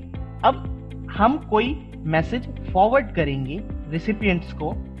mail. अब हम कोई मैसेज फॉरवर्ड करेंगे रिसिपिएंट्स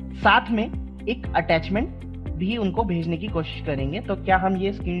को, साथ में एक attachment भी उनको भेजने की कोशिश करेंगे। तो क्या हम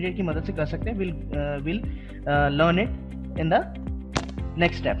ये स्क्रीन रीडर की मदद से कर सकते हैं? Will learn it in the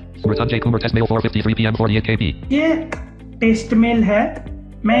next step. Mritunjay Kumar test mail 4:53 p.m. 48 kp. ये टेस्ट मेल है,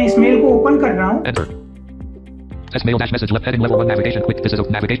 मैं इस मेल को ओपन कर रहा हूँ। Enter. Test mail dash message left heading level 1 navigation quick. This is a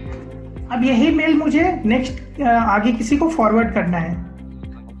navigation. अब यही मेल मुझे नेक्स्ट आगे किसी को फॉरवर्ड करना है,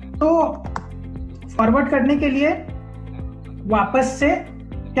 तो फॉरवर्ड करने के लिए वापस से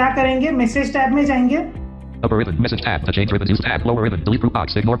क्या करेंगे, मैसेज टैब में जाएंगे। Upper ribbon, message tab, to change ribbons use tab, lower ribbon, delete group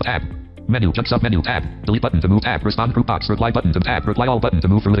box, ignore tab, menu, jump sub menu, tab, delete button to move tab, respond group box, reply button to tab, reply all button to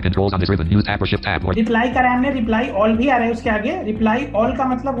move through the controls on this ribbon, use tab or shift tab or reply करा हमने, reply all भी आ रहा है उसके आगे। Reply all का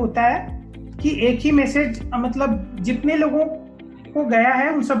मतलब होता है कि एक ही मैसेज, मतलब जितने लोगों को गया है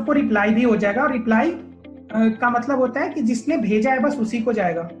उन सबको रिप्लाई भी हो जाएगा, और रिप्लाई का मतलब होता है कि जिसने भेजा है बस उसी को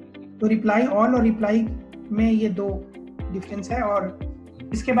जाएगा। तो रिप्लाई ऑल और रिप्लाई में ये दो डिफरेंस है। और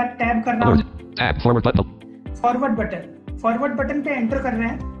इसके बाद टैब करना, tab, forward button, forward button पे एंटर कर रहे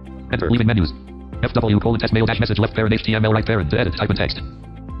हैं। enter, leaving menus, FW colon test mail dash message left parent HTML right parent to edit type in text.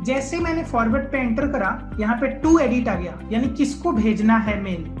 जैसे मैंने फॉरवर्ड पे एंटर करा, यहाँ पे टू एडिट आ गया, यानी किसको भेजना है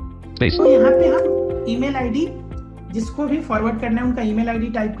मेल। Space. तो यहाँ पे हम ईमेल आईडी जिसको भी फॉरवर्ड करना है उनका ईमेल आईडी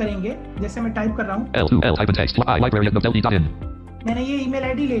टाइप करेंगे। जैसे मैं टाइप कर रहा हूँ L2L type in text, library of novelty.in. मैंने ये ईमेल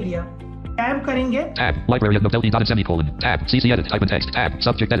आईडी ले लिया। टैब करेंगे, Tab, library of novelty.in semicolon, tab, CC edit type in text, tab,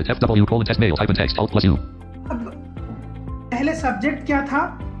 subject edit, FW colon test mail type in text, alt plus U. अब पहले subject क्या था,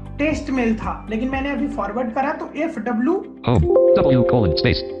 test mail था, लेकिन मैंने अभी फॉरवर्ड करा तो FW Home, W colon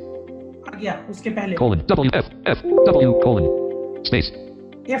space, आ गया उसके पहले, colon, F, W colon space.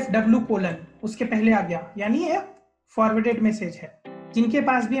 FW colon उसके पहले आ गया, यानी ये फॉरवर्डेड मैसेज है। जिनके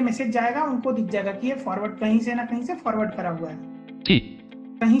पास भी ये मैसेज जाएगा उनको दिख जाएगा कि ये फॉरवर्ड कहीं से ना कहीं से फॉरवर्ड करा हुआ है। T,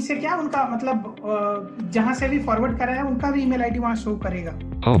 कहीं से क्या, उनका मतलब जहां से भी फॉरवर्ड करा है उनका भी ईमेल आईडी वहां शो करेगा।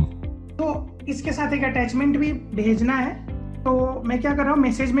 home, तो इसके साथ एक अटैचमेंट भी भेजना है, तो मैं क्या कर रहा हूँ,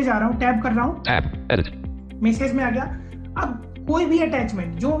 मैसेज में जा रहा हूँ, टैब कर रहा हूँ, tab, edit, मैसेज में आ गया। अब कोई भी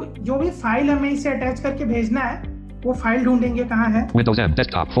अटैचमेंट, जो भी फाइल हमें इसे अटैच करके भेजना है वो फाइल ढूंढेंगे कहाँ है। Windows M,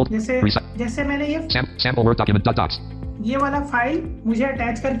 desktop, folder, जैसे मैंने ये sample word document docs. ये वाला फाइल मुझे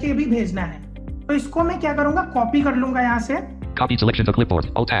अटैच करके भी भेजना है, तो इसको मैं क्या करूंगा, कॉपी कर लूंगा यहाँ से। Copy selection to clipboard.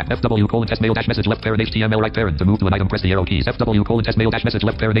 Alt tab, FW colon test mail dash message left parent HTML right parent. To move to an item, press the arrow keys. FW colon test mail dash message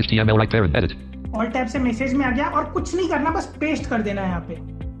left parent HTML right parent. Edit. Alt tab से message में आ गया और कुछ नहीं करना, बस paste कर देना है यहाँ पे।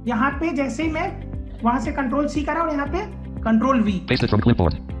 यहाँ पे जैसे ही मैं वहां से कंट्रोल C करा और यहाँ पे control V। Paste it from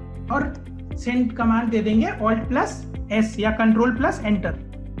clipboard. और सेंड कमांड दे देंगे Alt plus S या कंट्रोल प्लस एंटर।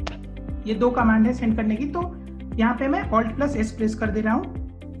 ये दो कमांड है सेंड करने की, तो यहाँ पे मैं Alt plus S प्रेस कर दे रहा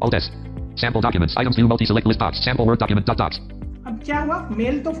हूँ। Alt S. Sample documents. Items view multi select list box. Sample word document docs. अब क्या हुआ,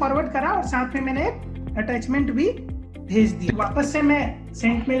 मेल तो फॉरवर्ड करा और साथ में मैंने एक अटैचमेंट भी भेज दी। वापस से मैं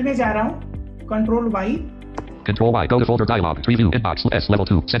सेंट मेल में जा रहा हूँ, control Y, Control Y. Go to folder dialog. Preview inbox S level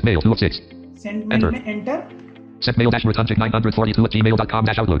 2. Sent mail 2 of 6. Saint mail में enter. Set mail dash retunjic 942 at gmail.com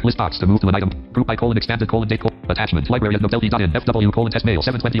dash outlook. List box to move to an item. Group by colon expanded colon date colon. Attachment. Library of novelty.in. FW colon test mail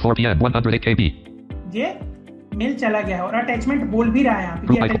 7:24 PM 108 KB. ये mail चला गया है और attachment बोल भी रहा है यहाँ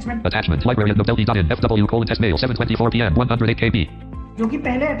पे। Attachment. Library of novelty.in. FW colon test mail 7:24 PM 108 KB. जो कि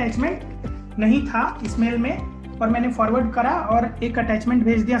पहले अटैचमेंट नहीं था इस मेल में और मैंने फॉरवर्ड करा और एक अटैचमेंट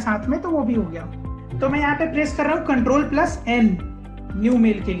भेज दिया साथ में, तो वो भी हो गया। तो मैं यहाँ पे प्रेस कर रहा हूँ Ctrl+N न्यू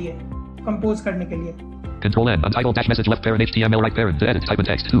मेल के लिए, कंपोज करने के लिए। Ctrl+N untitled dash message left parent HTML right parent to edit type in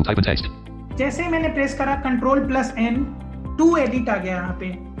text to type in text. जैसे मैंने प्रेस करा Ctrl+N टू एडिट आ गया यहाँ पे।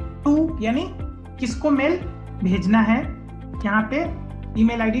 टू यानी किसको मेल भेजना है, यहाँ पे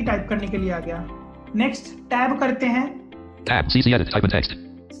ईमेल आईडी टाइप करने के लिए आ गया। नेक्स्ट टैब करते हैं। Tab CC edit type in text.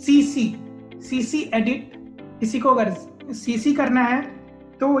 CC edit, किसी को अगर CC करना है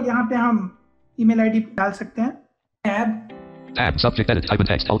तो यहाँ पे हम ईमेल आईडी डाल सकते हैं। Tab subject edit type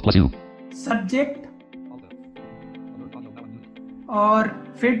in text Alt+U. Subject और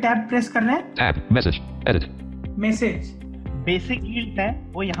फिर टैब प्रेस कर रहे हैं। Tab message edit. Message basic field है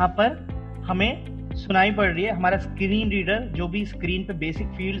वो यहाँ पर हमें सुनाई पड़ रही है। हमारा स्क्रीन रीडर जो भी स्क्रीन पे बेसिक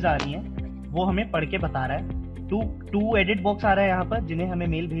फील्ड्स आ रही हैं वो हमें पढ़ के बता रहा है। टू एडिट बॉक्स आ रहा है यहाँ पर जिन्हें हमें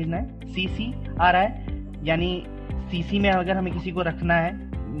मेल भेजना है। CC आ रहा है यानी CC में अगर हमें किसी को रखना है,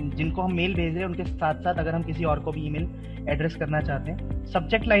 जिनको हम मेल भेज रहे हैं उनके साथ साथ अगर हम किसी और को भी ईमेल एड्रेस करना चाहते हैं।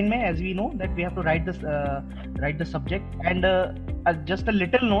 सब्जेक्ट लाइन में as we know that we have to right the subject and just a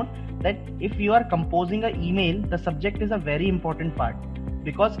little note that if you are composing a email, the subject is a very important part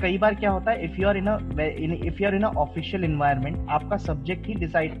because कई बार क्या होता है if you are in a official environment, आपका subject ही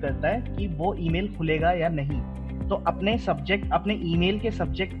decide करता है कि वो email खुलेगा या नहीं। तो अपने ईमेल के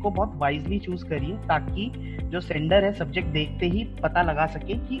सब्जेक्ट को बहुत वाइजली चूज करिए ताकि जो सेंडर है सब्जेक्ट देखते ही पता लगा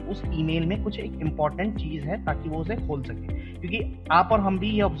सके कि उस ईमेल में कुछ एक इम्पोर्टेंट चीज है ताकि वो उसे खोल सके। क्योंकि आप और हम भी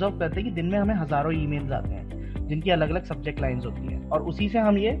ये ऑब्जर्व करते हैं कि दिन में हमें हजारों ईमेल्स आते हैं जिनकी अलग अलग सब्जेक्ट लाइंस होती हैं और उसी से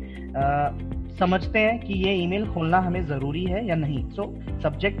हम ये समझते हैं कि ये ईमेल खोलना हमें जरूरी है या नहीं। So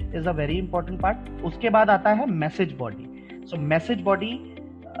subject is a very important part. उसके बाद आता है मैसेज बॉडी। सो मैसेज बॉडी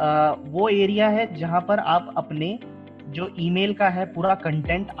वो एरिया है जहां पर आप अपने जो ईमेल का है पूरा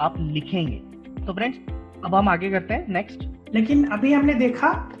कंटेंट आप लिखेंगे। तो फ्रेंड्स अब हम आगे करते हैं नेक्स्ट। लेकिन अभी हमने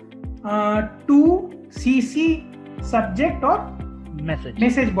देखा टू CC सब्जेक्ट और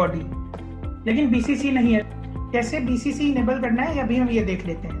मैसेज बॉडी, लेकिन BCC नहीं है। कैसे BCC इनेबल करना है अभी हम ये देख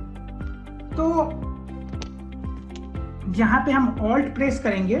लेते हैं। तो यहाँ पे हम Alt प्रेस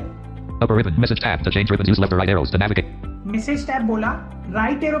करेंगे। Upper ribbon message tab to change ribbons use left or right arrows to navigate. Message tab बोला,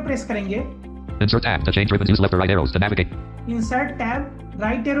 राइट एरो प्रेस करेंगे। Insert tab to change ribbons use left or right arrows to navigate. Insert tab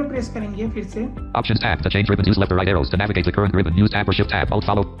right arrow press करेंगे फिर से। Options tab to change ribbons use left or right arrows to navigate the current ribbon. Use tab or shift tab Alt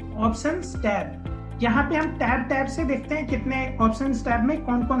follow. Options tab, यहाँ पे हम tab से देखते हैं कितने ऑप्शंस टैब में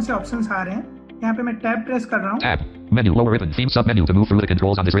कौन कौन से ऑप्शंस आ रहे हैं। यहाँ पे मैं टैब प्रेस कर रहा हूँ। Tab menu lower ribbon theme sub menu to move through the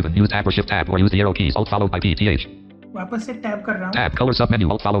controls on this ribbon. Use tab or shift tab or use the arrow keys Alt followed by PTH. वापस से tab कर रहा हूँ। Tab color sub menu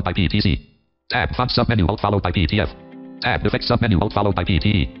Alt followed by PTC. Tab font sub menu Alt followed by PTF. Tab effects sub menu Alt followed by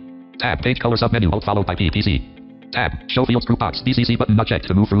PTE. Tab page color sub menu Alt followed by PPC. Tab show fields group box BCC button not checked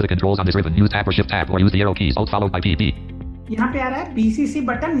to move through the controls on this ribbon. Use tab or shift tab or use the arrow keys Alt followed by PP. यहाँ पे आ रहा है BCC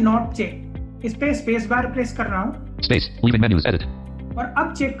button not check. इस पे space bar press कर रहा हूँ। Space leaving menus edit. और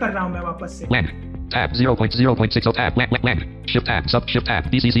अब चेक कर रहा हूँ मैं वापस से। Land tab 0.0.60 tab land shift tab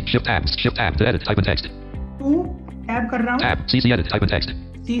BCC shift tab to edit type in text. To tab कर रहा हूँ। Tab CC edit type in text.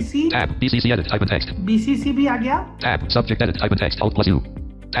 CC tab BCC edit type in text. BCC भी आ गया। Tab subject edit type in text Alt+U.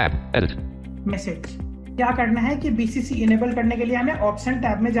 Tab edit. Message क्या करना है कि BCC enable करने के लिए हमें ऑप्शन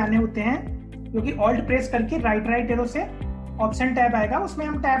टैब में जाने होते हैं, क्योंकि ऑल्ट प्रेस करके राइट एरो से ऑप्शन टैब आएगा, उसमें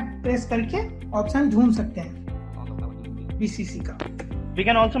हम टैब प्रेस करके ऑप्शन ढूंढ सकते हैं BCC का। We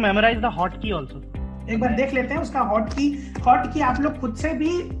can also memorize the hotkey also. एक बार देख लेते हैं उसका हॉटकी आप लोग खुद से भी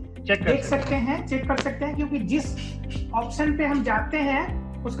देख सकते हैं, चेक कर सकते हैं, क्योंकि जिस ऑप्शन पे हम जाते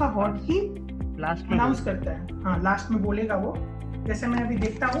हैं उसका हॉटकी लास्ट में अनाउंस करता है। हाँ, लास्ट में बोलेगा वो। जैसे मैं अभी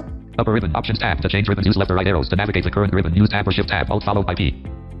देखता हूँ। Upper ribbon options tab to change ribbons use left or right arrows to navigate the current ribbon. Use tab or shift tab Alt followed by P.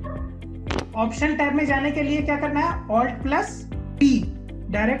 Option tab में जाने के लिए क्या करना है? Alt+P,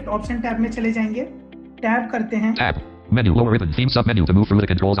 डायरेक्ट ऑप्शन टैब में चले जाएंगे। टैब करते हैं। Tab menu lower ribbon theme sub menu to move through the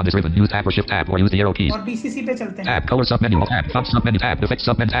controls on this ribbon. Use tab or shift tab or use the arrow keys. और BCC पे चलते हैं। Tab color sub menu tab font sub menu tab effects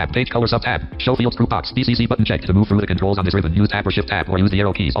sub menu tab page color sub tab show fields group box BCC button checked to move through the controls on this ribbon. Use tab or shift tab or use the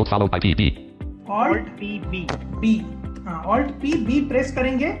arrow keys Alt followed by PP. Alt+B Alt+B press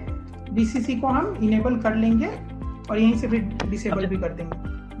करेंगे, BCC को हम enable कर लेंगे और यहीं से फिर disable भी कर देंगे।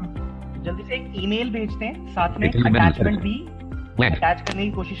 जल्दी से एक ईमेल भेजते हैं, साथ में अटैचमेंट भी अटैच करने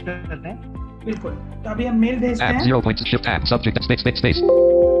की कोशिश करते हैं। बिल्कुल। तो अभी हम मेल भेजते हैं। Tab 0. Shift tab subject space.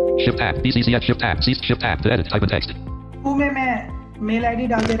 Shift tab. BCCF shift tab. C shift tab to edit. Type in text. To में मैं मेल आईडी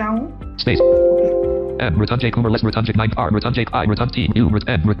डाल दे रहा हूँ. Space. M Ratunjay Kumar less Ratunjay 9 R Ratunjay I Ratun T U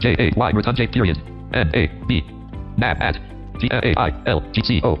M J A Y Ratunjay period N A B NAB at T A I L G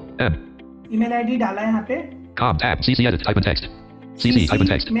C O M. Email ID डाला है यहाँ पे. Com tab. CC edit. Type in text. CC type in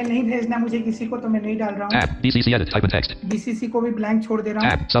text. मैं नहीं भेजना मुझे किसी को, तो मैं नहीं डाल रहा हूँ. Tab. BCC edit. Type in text. BCC को भी ब्लैंक छोड़ दे रहा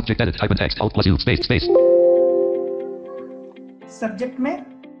हूँ. Tab. Subject edit. Type in text. Alt plus U space space. Subject में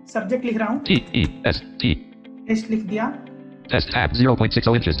सब्जेक्ट लिख रहा हूँ. T E S T. Test लिख दिया. Test tab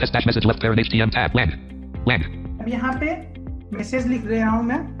 0.60 inches. Test dash message left parent HTML tab lang. Lang. अब यहाँ पे मैसेज लिख रहा हूँ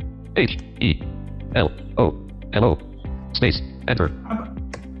मैं. H E L O Hello. Space. Enter. अब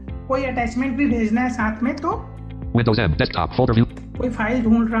कोई अटैचमेंट भी भेजना है साथ में, तो Windows M desktop folder view. कोई फाइल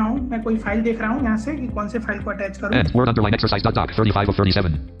ढूंढ रहा हूँ मैं. कोई फाइल देख रहा हूँ यहाँ से कि कौन से फाइल को अटैच करूँ. And word underline exercise dot doc 35 of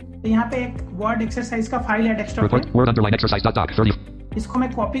 37. तो यहाँ पे एक वर्ड एक्सरसाइज का फाइल है डेस्कटॉप Report पे. word underline exercise dot doc 30. इसको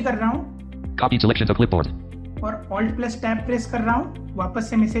मैं कॉपी कर रहा हूँ Copy selection to clipboard. और Alt plus टैब प्रेस कर रहा हूँ वापस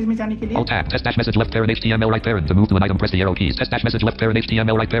से मैसेज में जाने के लिए. Alt tab. Test dash message left parent HTML right parent. To move to an item press the arrow keys. Test dash message left parent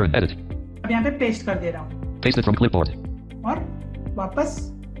HTML right parent. Edit. अब यहाँ पे पेस्ट कर दे रहा हूँ Paste it from clipboard. और वापस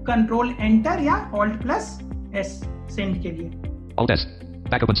control enter या Alt plus S send के लिए. Alt S.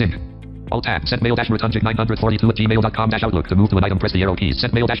 Backup and sync. Alt tab. Send mail dash Ratunjay 942 at gmail.com dash outlook. To move to an item press the arrow keys.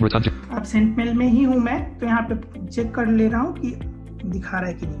 Send mail dash Ratunjay. अब Saint mail में ही हूँ मैं, तो यहाँ पे check कर ले रहा हूँ कि दिखा रहा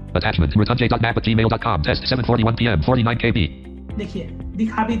है कि नहीं. Attachment Ratunjay.nap at gmail.com. Test 7:41 p.m. 49 KB. देखिए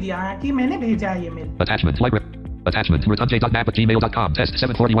दिखा भी दिया है कि मैंने भेजा है ये mail. Attachment library. Attachment Ratunjay.nap at gmail.com. Test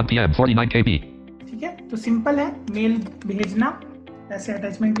 7:41 p.m. 49 KB. ठीक है, तो सिंपल है मेल भेजना. ऐसे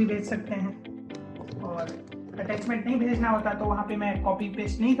अटैचमेंट भी भेज सकते हैं, और अटैचमेंट नहीं भेजना होता तो वहाँ पे मैं कॉपी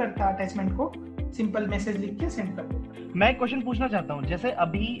पेस्ट नहीं करता अटैचमेंट को, सिंपल मैसेज लिख के सेंड कर देता. मैं एक क्वेश्चन पूछना चाहता हूँ. जैसे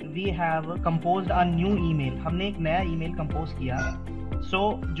अभी we have composed a new email, हमने एक नया ईमेल कंपोज किया. सो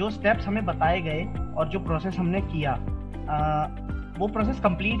जो स्टेप्स हमें बताए गए और जो प्रोसेस हमने किया, वो प्रोसेस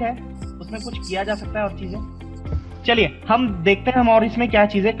कंप्लीट है, उसमें कुछ किया जा सकता है और चीजें. चलिए हम देखते हैं हम और इसमें क्या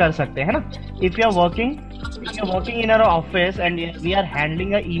चीजें कर सकते हैं ना. If you are working in our office and we are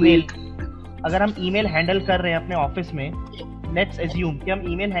handling a email. अगर हम ईमेल हैंडल कर रहे हैं अपने ऑफिस में, लेट्स एज्यूम कि हम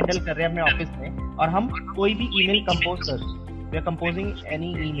ईमेल हैंडल कर रहे हैं अपने ऑफिस में और हम कोई भी ईमेल कंपोज कर रहे हैं, we are composing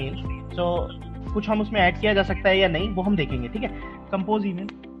any email. सो कुछ हम उसमें ऐड किया जा सकता है या नहीं, वो हम देखेंगे. ठीक है, compose email.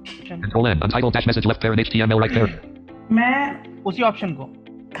 Control N. Untitled dash message left parent HTML right parent. मैं उसी ऑप्शन को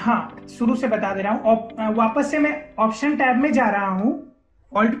शुरू से बता दे रहा हूँ. वापस से मैं ऑप्शन टैब में जा रहा हूँ,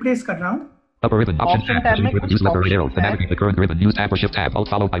 ऑल्ट प्रेस कर रहा हूँ. Upper ribbon. Option tab. Use letter right arrow. To navigate the current ribbon. Use tab or shift tab. Alt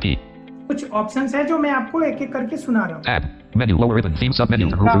followed by P. कुछ ऑप्शंस है जो मैं आपको एक एक करके सुना रहा हूँ. Tab. Menu. Lower ribbon. Theme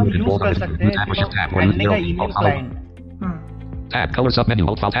submenu. Use कर सकते हैं Tab or shift tab. Or use handling का arrow. Email Alt follow. Client. Tab. Color submenu.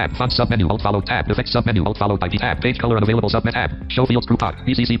 Alt follow tab. Font submenu. Alt follow tab. Effects submenu. Alt followed by P tab. Page color unavailable submenu tab. Show fields group box.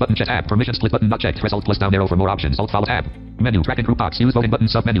 BCC button check tab. Permission split button not checked. Press Alt plus down arrow for more options. Alt follow tab. Menu. Track and group box. Use voting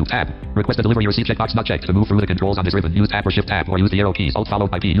button submenu tab. Request a delivery receipt checkbox not checked. To move through the controls on this ribbon. Use tab or shift tab. Or use the arrow keys. Alt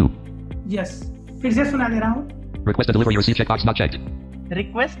followed by P U. Yes, फिर से सुना दे रहा हूँ. Request a delivery receipt checkbox not checked.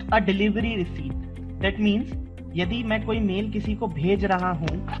 Request a delivery receipt. That means यदि मैं कोई mail किसी को भेज रहा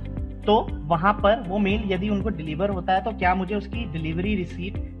हूँ तो वहां पर वो मेल यदि उनको डिलीवर होता है तो क्या मुझे उसकी डिलीवरी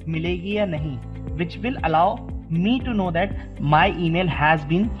रिसीट मिलेगी या नहीं, which will allow me to know that my email has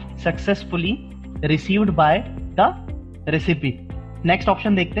been successfully received by the recipient. Next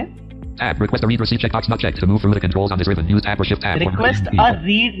option देखते हैं. Tab. Request a read receipt checkbox not checked. To move through the controls on this ribbon. Use tab or shift tab. Request a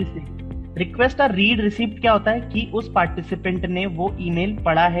read receipt. Request a read receipt क्या होता है कि उस participant ने वो email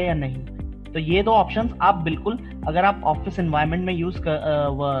पढ़ा है या नहीं. तो ये दो ऑप्शंस आप बिल्कुल, अगर आप ऑफिस एनवायरनमेंट में यूज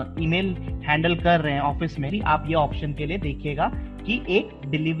कर ईमेल हैंडल कर रहे हैं ऑफिस में, आप ये ऑप्शन के लिए देखिएगा कि एक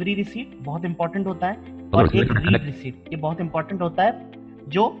डिलीवरी रिसीट बहुत इंपॉर्टेंट होता है और एक रीड रिसीट ये बहुत इंपॉर्टेंट होता है,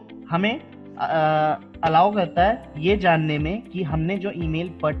 जो हमें अलाउ करता है ये जानने में कि हमने जो ईमेल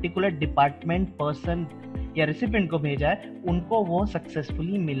पर्टिकुलर डिपार्टमेंट पर्सन या रेसिपिएंट को भेजा है उनको वो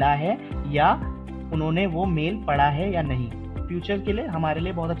सक्सेसफुली मिला है या उन्होंने वो मेल पढ़ा है या नहीं. फ्यूचर के लिए हमारे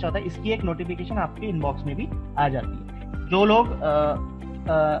लिए बहुत अच्छा होता है. इसकी एक नोटिफिकेशन आपके इनबॉक्स में भी आ जाती है. जो लोग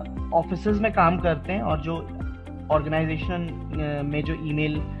ऑफिसेज में काम करते हैं और जो ऑर्गेनाइजेशन में जो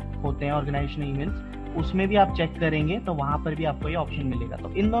ईमेल होते हैं, ऑर्गेनाइजेशन ईमेल्स, उसमें भी आप चेक करेंगे तो वहां पर भी आपको ये ऑप्शन मिलेगा.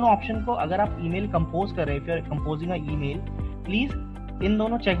 तो इन दोनों ऑप्शन को, अगर आप ईमेल कंपोज कर रहे हैं, if you are composing a email, please इन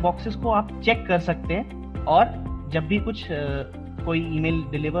दोनों चेक बॉक्सेस को आप चेक कर सकते हैं और जब भी कुछ कोई ईमेल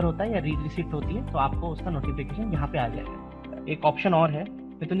डिलीवर होता है या रीड रिसीट होती है तो आपको उसका नोटिफिकेशन यहाँ पे आ जाएगा. एक ऑप्शन और है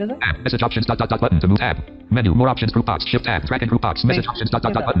मिथुन sir. Message options dot dot dot button to move tab. Menu. More options group box. Shift tab. Track and group box. Message options dot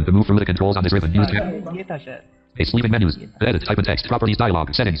dot dot button to move through the controls on this ribbon. Use tab. ये था शायद. Space. Leaving menus. Edit. Type in text. Properties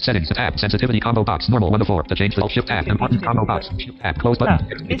dialog. Settings. Settings. Tab. Sensitivity combo box. Normal 1 to 4. To change the Shift tab. Important combo box. Shift tab. Close button.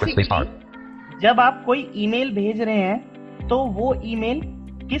 Press space bar. जब आप कोई email भेज रहे हैं तो वो email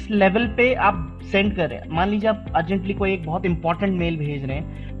किस level पे आप सेंड कर रहे हैं. मान लीजिए आप अर्जेंटली कोई एक बहुत इंपॉर्टेंट मेल भेज रहे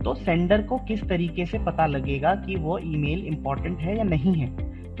हैं, तो सेंडर को किस तरीके से पता लगेगा कि वो ईमेल इंपॉर्टेंट है या नहीं है.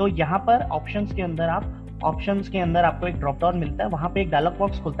 तो यहाँ पर ऑप्शंस के अंदर आपको एक ड्रॉप डाउन मिलता है, वहां पे एक डायलॉग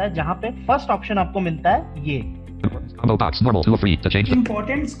बॉक्स खुलता है जहां पे फर्स्ट ऑप्शन आपको मिलता है ये combo box normal 2 of 3 to change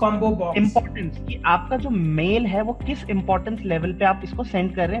importance combo box. Importance कि आपका जो मेल है वो किस इम्पोर्टेंस लेवल पे आप इसको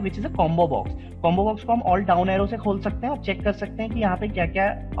सेंड कर रहे हैं, which is a combo box. Combo box को हम ऑल डाउन एरो से खोल सकते हैं और चेक कर सकते हैं कि यहाँ पे क्या क्या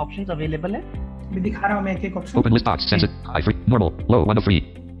ऑप्शंस अवेलेबल है. मैं दिखा रहा हूँ मैं एक option. open list box sensitive high free normal low 1 to 3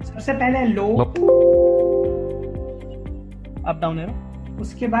 सबसे पहले लो, अप डाउन एरो,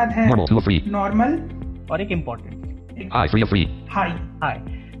 उसके बाद है normal 2 of 3 नॉर्मल और एक इम्पोर्टेंट. high 3 of 3 high.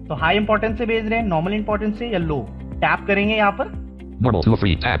 तो हाई इंपॉर्टेंस से भेज रहे हैं, नॉर्मल इंपॉर्टेंस से या लो. टैप करेंगे यहाँ पर normal 2 of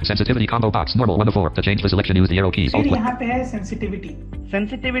 3 tab sensitivity combo box normal 1 to 4 to change the selection use the arrow keys. फिर यहाँ पे है sensitivity.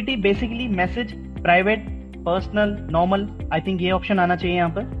 Sensitivity basically message, private, personal, normal. I think ये ऑप्शन आना चाहिए यहाँ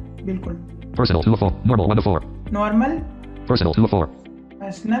पर. बिल्कुल. Personal 2 of 4 normal 1 to 4 normal, personal 2 of 4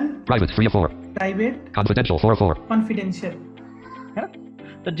 personal, private 3 of 4 private, confidential 4 of 4 confidential. है ना.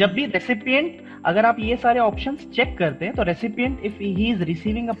 तो जब भी रेसिपिएंट, अगर आप ये सारे ऑप्शंस चेक करते हैं तो recipient if he is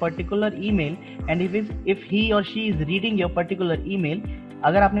receiving a particular email and if he और she is reading your particular email,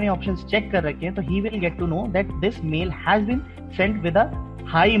 अगर आपने ये ऑप्शंस चेक कर रखे हैं तो he will get to know that this male has been sent with a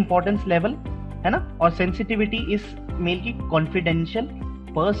high importance level, है ना. और सेंसिटिविटी इस मेल की कॉन्फिडेंशियल,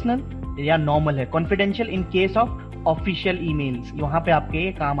 पर्सनल या नॉर्मल है. Confidential in case of official emails, वहां पे आपके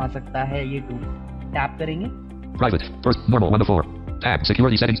ये काम आ सकता है ये टूल. टैप करेंगे. private first normal 1 to 4 tab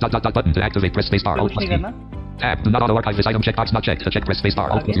security settings button to activate press space bar alt plus T. Tab do not auto archive this item checkbox not checked to check press space bar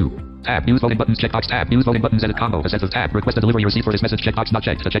alt plus U. Tab use voting buttons checkbox tab use voting buttons edit combo assess of tab request the delivery receipt for this message checkbox not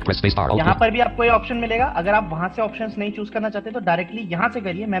checked to check press space bar alt. यहाँ पर भी आपको ये option मिलेगा. अगर आप वहां से ऑप्शंस नहीं चूज करना चाहते तो डायरेक्टली यहाँ से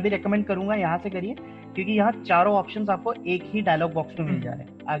करिए. मैं भी रेकमेंड करूंगा यहाँ से करिए क्योंकि यहाँ चारों ऑप्शंस आपको एक ही डायलॉग बॉक्स में मिल जा रहे हैं.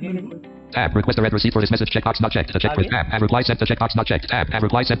 आगे tab request the read receipt for this message checkbox not checked to check press tab have reply sent to checkbox not checked tab have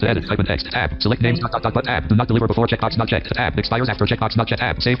reply sent to edit type in text tab select names but tab do not deliver before checkbox not checked tab expires after checkbox not checked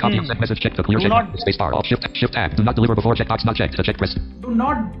tab save copy of sent message check to clear check space bar alt shift tab do not deliver before checkbox not checked to check press Do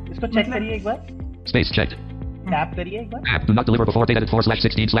not इसको check करिए एक बार. space checked tap करिए एक बार. tab do not deliver before date edit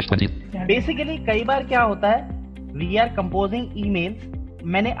 4/16/20 basically कई बार क्या होता है, we are composing emails.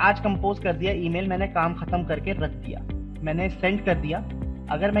 मैंने आज कंपोज कर दिया ईमेल, मैंने काम खत्म करके रख दिया, मैंने सेंड कर दिया.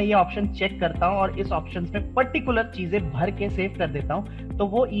 अगर मैं ये ऑप्शन चेक करता हूँ और इस ऑप्शन में पर्टिकुलर चीजें भर के सेव कर देता हूँ तो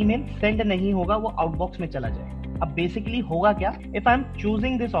वो ईमेल सेंड नहीं होगा, वो आउटबॉक्स में चला जाएगा. अब बेसिकली होगा क्या, if I am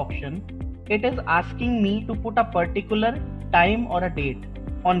choosing this option it is asking me to put a particular time or a date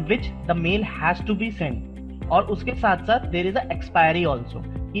on which the mail has to be sent. और उसके साथ साथ there is a expiry also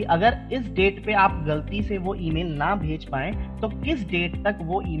कि अगर इस date पे आप गलती से वो ईमेल ना भेज पाएं तो किस डेट तक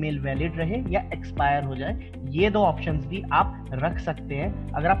वो ईमेल वैलिड रहे या एक्सपायर हो जाए. ये दो ऑप्शंस भी आप रख सकते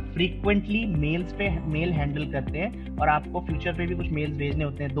हैं अगर आप फ्रीक्वेंटली मेल्स पे मेल हैंडल करते हैं और आपको फ्यूचर पे भी कुछ मेल्स भेजने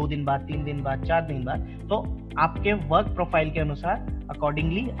होते हैं 2 दिन बाद, 3 दिन बाद, 4 दिन बाद. तो आपके वर्क प्रोफाइल के अनुसार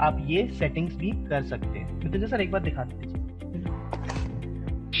अकॉर्डिंगली आप ये सेटिंग्स भी कर सकते हैं. तो सर एक बार दिखा दीजिए.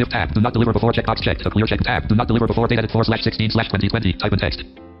 Shift tab do not deliver before checkbox checked to clear check tab do not deliver before date edit 4/16/2020 type in text.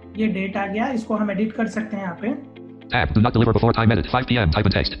 ये डेट आ गया, इसको हम एडिट कर सकते हैं यहाँ पे. Tab do not deliver before time edit 5 p.m. type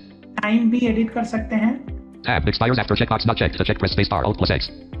in text. Time भी एडिट कर सकते हैं. Tab expires after checkbox not checked to check press space bar alt plus X.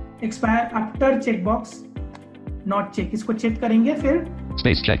 Expire after checkbox not check, इसको check करेंगे. फिर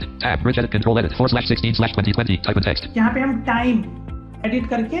Space checked. Tab bridge edit control edit 4/16/2020 type in text. यहाँ पे हम time edit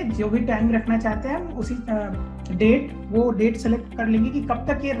करके जो भी time रखना चाहते हैं उसी डेट, वो डेट सेलेक्ट कर लेंगे कि कब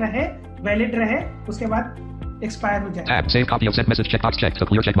तक ये रहे, वैलिड रहे, उसके बाद एक्सपायर हो जाए. Tab save copy of sent message checkbox checked to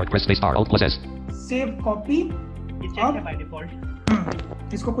clear checkmark press space bar alt plus S. Save copy. By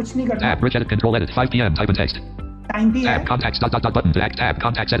default इसको कुछ नहीं करना. Tab bridge edit control edit 5 p.m. type in text. Time भी है. Tab contacts dot button to act tab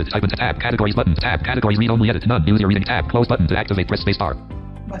contacts edit type in tab categories button tab categories read only edit none use your reading tab close button to activate press space bar.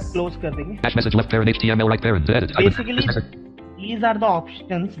 बस close कर देंगे. Dash message left parent HTML right parent to edit. Basically these are the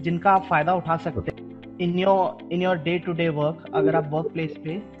options जिनका आप फायदा उठा सकते हैं in your day to day work. अगर आप वर्क प्लेस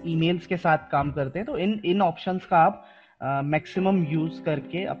पे ईमेल्स के साथ काम करते हैं तो इन ऑप्शंस का आप मैक्सिमम यूज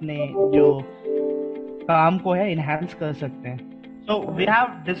करके अपने जो काम को है इनहैंस कर सकते हैं. So we have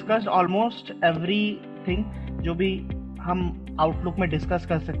discussed almost everything जो भी हम आउटलुक में डिस्कस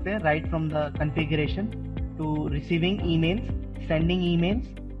कर सकते हैं, right from the configuration to receiving emails, sending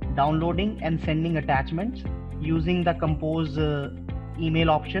emails, downloading and sending attachments, using the compose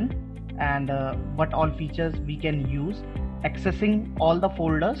email option, and what all features we can use, accessing all the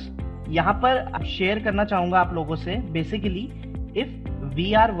folders यहाँ पर share करना चाहूंगा आप लोगों से, basically if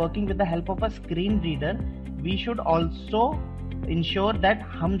we are working with the help of a screen reader, we should also ensure that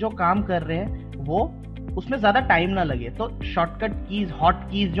हम जो काम कर रहे हैं वो उसमें ज्यादा टाइम ना लगे। तो शॉर्टकट कीज, हॉट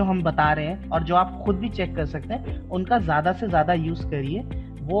कीज जो हम बता रहे हैं और जो आप खुद भी चेक कर सकते हैं, उनका ज्यादा से ज्यादा यूज करिए।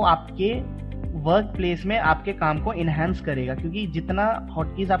 वो आपके वर्क प्लेस में आपके काम को इनहेंस करेगा, क्योंकि जितना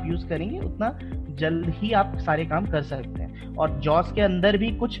हॉट कीज आप यूज करेंगे उतना जल्द ही आप सारे काम कर सकते हैं। और जॉस के अंदर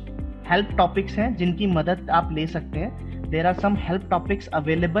भी कुछ हेल्प टॉपिक्स हैं जिनकी मदद आप ले सकते हैं। There are some help topics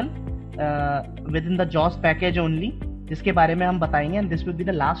available with in the Jos package only, जिसके बारे में हम बताएंगे, and this will be the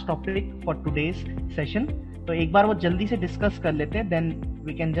last topic for today's session. तो एक बार वो जल्दी से डिस्कस कर लेते हैं, then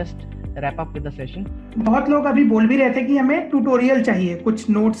we can just wrap up with the session. बहुत लोग अभी बोल भी रहे थे कि हमें ट्यूटोरियल चाहिए, कुछ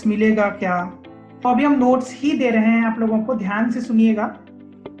नोट्स मिलेगा क्या? तो अभी हम नोट्स ही दे रहे हैं आप लोगों को, ध्यान से सुनिएगा।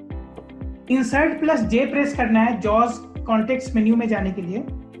 इंसर्ट प्लस जे प्रेस करना है जॉस कॉन्टेक्स्ट मेन्यू में जाने के लिए।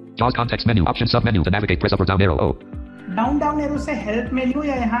 JAWS context menu, option sub menu to navigate, press up or down arrow. Down arrow से हेल्प मेन्यू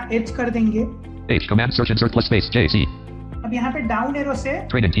या यहाँ एच कर देंगे। H command search insert plus space J C. अब यहाँ पे डाउन एरो से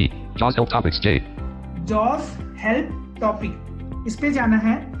Training T. JAWS help topics J. Jos help topic, इस पे जाना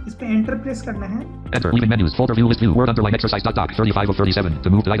है, इस पे एंटर प्रेस करना है। Enter leaving menus, folder view, list view, word underline exercise doc 35 of 37.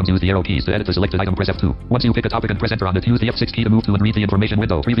 To move the items, use the arrow keys. To edit the selected item, press F2. Once you pick a topic and press enter on it, use the F6 key to move to and read the information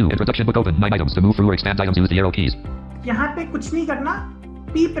window. Preview, introduction, book open, 9 items. To move through or expand items, use the arrow keys. यहाँ पे कुछ नहीं करना,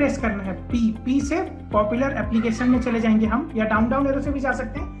 P press करना है। P से popular application में चले जाएंगे हम, या डाउन एरो से भी जा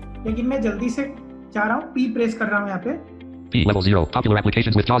सकते हैं, लेकिन मैं जल्दी से जा रहा हूँ, P प्रेस कर रहा हूँ यहाँ पे। P level 0, popular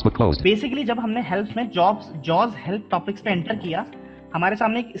applications with JAWS book closed. Basically जब हमने हेल्प में जॉब्स हेल्प टॉपिक्स पे एंटर किया, हमारे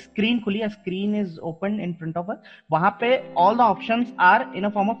सामने एक स्क्रीन खुली है, screen is open in front of us. वहां पे all the options are in a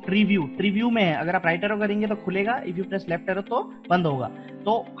form of preview में है। अगर आप राइट एरो करेंगे तो खुलेगा, if you press left arrow तो बंद होगा।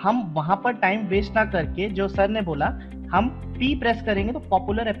 तो हम वहां पर टाइम वेस्ट ना करके, जो सर ने बोला, हम P प्रेस करेंगे तो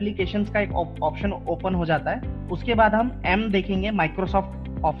पॉपुलर एप्लीकेशंस का एक ऑप्शन ओपन हो जाता है। उसके बाद हम M देखेंगे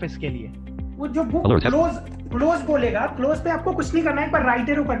माइक्रोसॉफ्ट ऑफिस के लिए। वो जो बुक क्लोज बोलेगा, क्लोज पे आपको कुछ नहीं करना है, एक बार राइट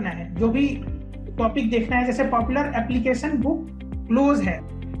एरो करना है। जो भी टॉपिक देखना है, जैसे पॉपुलर एप्लीकेशन बुक क्लोज है,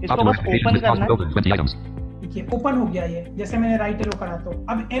 इसको बस ओपन करना है। देखिए ओपन हो गया ये, जैसे मैंने राइट एरो करा। तो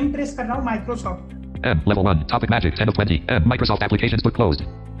अब M प्रेस कर रहा हूँ, Microsoft M level 1, topic magic 10 of 20. M Microsoft applications book closed.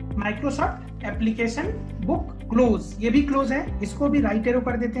 Microsoft application book close, ये भी क्लोज है, इसको भी राइट एरो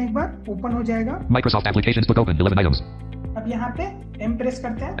कर देते हैं, एक बार ओपन हो जाएगा। Microsoft applications book open 11 items. अब यहाँ पे M प्रेस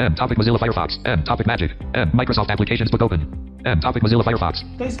करते हैं। M topic Mozilla Firefox. M topic magic. M Microsoft applications book open. M topic Mozilla Firefox.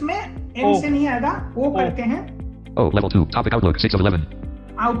 तो इसमें M से नहीं आएगा, O करते हैं। O level 2, topic Outlook 6 of 11.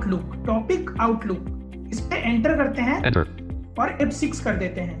 Outlook, topic outlook, इस पे एंटर करते हैं। Enter. और F6 कर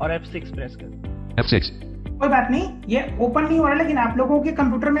देते हैं। और F6 प्रेस कर। F6. कोई बात नहीं, ये ओपन नहीं हो रहा, लेकिन आप लोगों के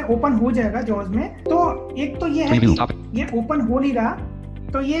कंप्यूटर में ओपन हो जाएगा जॉज में। तो एक तो ये है कि ये ओपन हो नहीं रहा,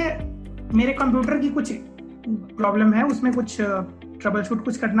 तो ये मेरे कंप्यूटर की कुछ प्रॉब्लम है, उसमें कुछ ट्रबल शूट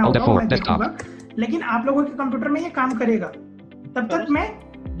कुछ करना होगा, मैं देखूंगा। लेकिन आप लोगों के कंप्यूटर में ये काम करेगा। तब तक मैं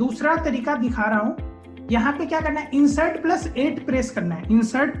दूसरा तरीका दिखा रहा हूँ। यहाँ पे क्या करना है, इंसर्ट प्लस 8 प्रेस करना है।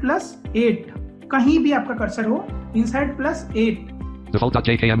 इंसर्ट प्लस 8, कहीं भी आपका कर्सर हो, insert plus 8।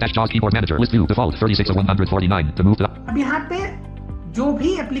 Default.jkm-JAWS keyboard manager list view default 36 of 149 to move the. अब यहाँ पे जो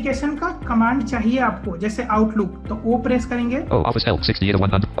भी एप्लीकेशन का कमांड चाहिए आपको, जैसे आउटलुक, तो O प्रेस करेंगे। O Office Help 68 of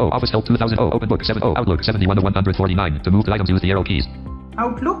 100. O Office Help 2000. O Open Book 7. O Outlook 71 of 149 to move the items, use the arrow keys.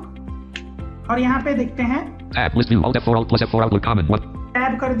 Outlook, और यहाँ पे देखते हैं Tab list view Alt F4 Alt plus F4 Outlook common 1.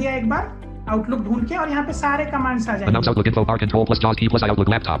 Tab कर दिया एक बार outlook ढूंढ के, और यहाँ पे सारे कमांड्स आ जाएंगे। Announce Outlook info bar control plus JAWS key plus Outlook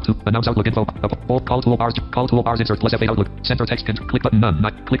laptop 2. Announce Outlook info call toolbars insert plus F8 Outlook center text click button none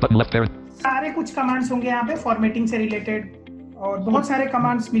not click button left parent. सारे कुछ commands होंगे यहाँ पे formatting से related, और बहुत सारे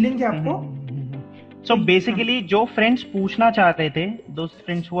commands मिलेंगे आपको। So basically जो फ्रेंड्स पूछना चाहते थे, those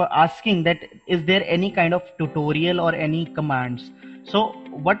friends who are asking that is there any kind of tutorial or any commands, so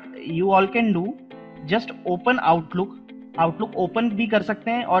what you all can do, just open Outlook open भी कर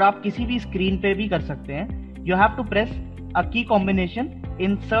सकते हैं और आप किसी भी स्क्रीन पे भी कर सकते हैं। यू हैव टू प्रेस अ की combination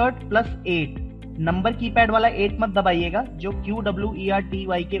insert plus 8, number keypad वाला 8 मत दबाइएगा, जो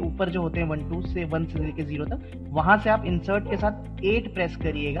QWERTY के ऊपर जो होते हैं 1 से लेके 0 तक, वहां से आप इंसर्ट के साथ 8 प्रेस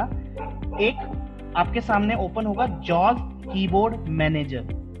करिएगा। एक आपके सामने ओपन होगा JAWS कीबोर्ड मैनेजर।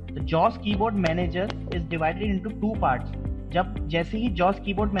 तो JAWS keyboard manager is divided into 2 parts. जब जैसे ही JAWS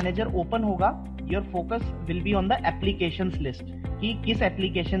कीबोर्ड मैनेजर ओपन होगा, your focus will be on the applications list, कि किस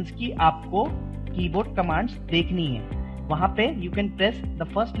एप्लीकेशंस की आपको कीबोर्ड कमांड्स देखनी है। वहां पे you can press the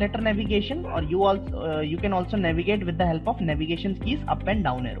first letter navigation, और you can also navigate with the help of navigation keys up and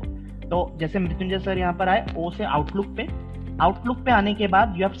down arrow. तो जैसे मृत्युंजय सर यहाँ पर आए O से आउटलुक पे आने के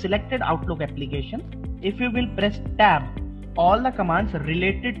बाद you have selected outlook application. If you will press tab, all the commands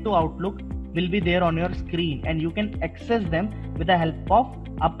related to Outlook will be there on your screen and you can access them with the help of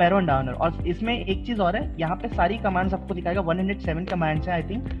up arrow and down arrow. और इसमें एक चीज और है, यहाँ पे सारी commands आपको दिखाएगा। 107 कमांड्स है आई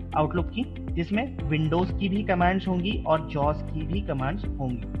थिंक आउटलुक की, जिसमें विंडोज की भी कमांड्स होंगी और जॉस की भी कमांड्स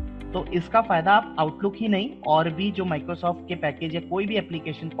होंगी। तो इसका फायदा आप आउटलुक ही नहीं और भी जो माइक्रोसॉफ्ट के पैकेज है, कोई भी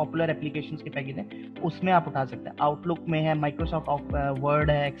एप्लीकेशन, पॉपुलर एप्लीकेशंस के पैकेज है, उसमें आप उठा सकते हैं। आउटलुक में है, माइक्रोसॉफ्ट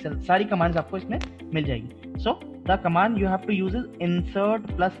वर्ड है, एक्सेल, सारी कमांड्स आपको इसमें मिल जाएगी। So the command you have to use is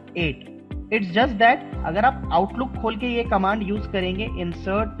insert+8। It's just that अगर आप आउटलुक खोल के ये कमांड यूज करेंगे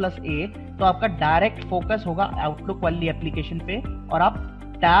insert+8 तो आपका डायरेक्ट फोकस होगा आउटलुक वाली एप्लीकेशन पे और आप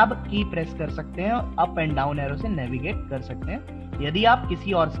टैब की प्रेस कर सकते हैं और अप एंड डाउन एरो से नेविगेट कर सकते हैं। यदि आप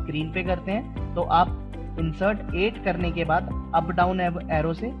किसी और स्क्रीन पे करते हैं तो आप insert+8 करने के बाद अप डाउन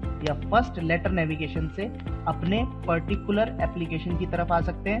एरो से या फर्स्ट लेटर नेविगेशन से अपने पर्टिकुलर एप्लीकेशन की तरफ आ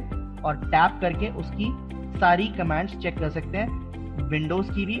सकते हैं और टैप करके उसकी सारी कमांड्स चेक कर सकते हैं, विंडोज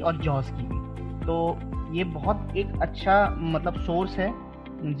की भी और जॉस की भी। तो ये बहुत एक अच्छा मतलब सोर्स है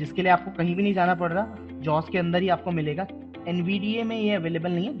जिसके लिए आपको कहीं भी नहीं जाना पड़ रहा, जॉस के अंदर ही आपको मिलेगा। NVDA में ये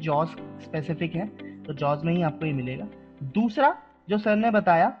अवेलेबल नहीं है, जॉस स्पेसिफिक है, तो जॉस में ही आपको ये मिलेगा। दूसरा जो सर ने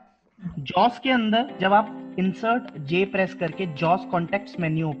बताया, जॉस के अंदर जब आप insert+J प्रेस करके जॉस कॉन्टेक्स्ट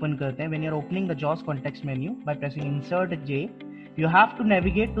मेन्यू ओपन करते हैं, when you are opening the Jos context menu by pressing insert+J, you have to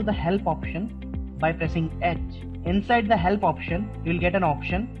navigate to the help option by pressing H. Inside the help option you will get an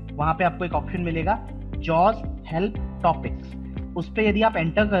option, वहां पे आपको एक option मिलेगा JAWS Help Topics। उस पे यदि आप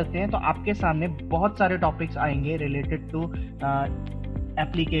enter करते हैं तो आपके सामने बहुत सारे टॉपिक्स आएंगे related to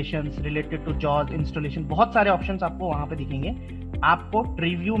applications, related to JAWS installation, बहुत सारे ऑप्शंस आपको वहां पे दिखेंगे। आपको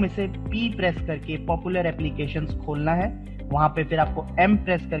प्रीव्यू में से P प्रेस करके पॉपुलर एप्लीकेशंस खोलना है, वहां पे फिर आपको M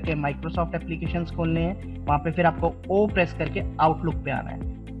प्रेस करके माइक्रोसॉफ्ट एप्लीकेशंस खोलने हैं, वहां पे फिर आपको O प्रेस करके आउटलुक पे आना है।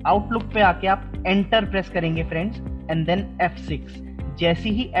 आउटलुक पे आके आप एंटर प्रेस करेंगे फ्रेंड्स एंड देन F6। जैसे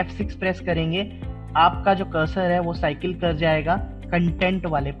ही F6 प्रेस करेंगे आपका जो कर्सर है वो साइकिल कर जाएगा कंटेंट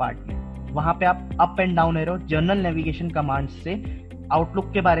वाले पार्ट में। वहां पे आप up and down arrow general navigation commands से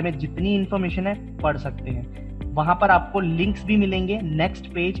आउटलुक के बारे में जितनी इंफॉर्मेशन है पढ़ सकते हैं। वहां पर आपको लिंक्स भी मिलेंगे नेक्स्ट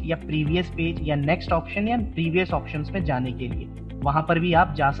पेज या प्रीवियस पेज या नेक्स्ट ऑप्शन या प्रीवियस ऑप्शंस में जाने के लिए, वहां पर भी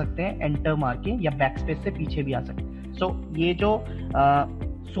आप जा सकते हैं एंटर मार के या बैक स्पेस से पीछे भी आ सकते हैं। सो ये जो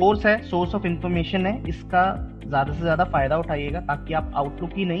सोर्स है, सोर्स ऑफ इंफॉर्मेशन है, इसका ज्यादा से ज्यादा फायदा उठाइएगा ताकि आप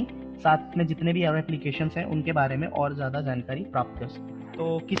आउटलुक ही नहीं, साथ में जितने भी और एप्लीकेशंस हैं उनके बारे में और ज्यादा जानकारी प्राप्त कर सकें।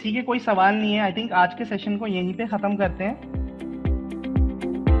 तो किसी के कोई सवाल नहीं है, आई थिंक आज के सेशन को यहीं पे खत्म करते हैं।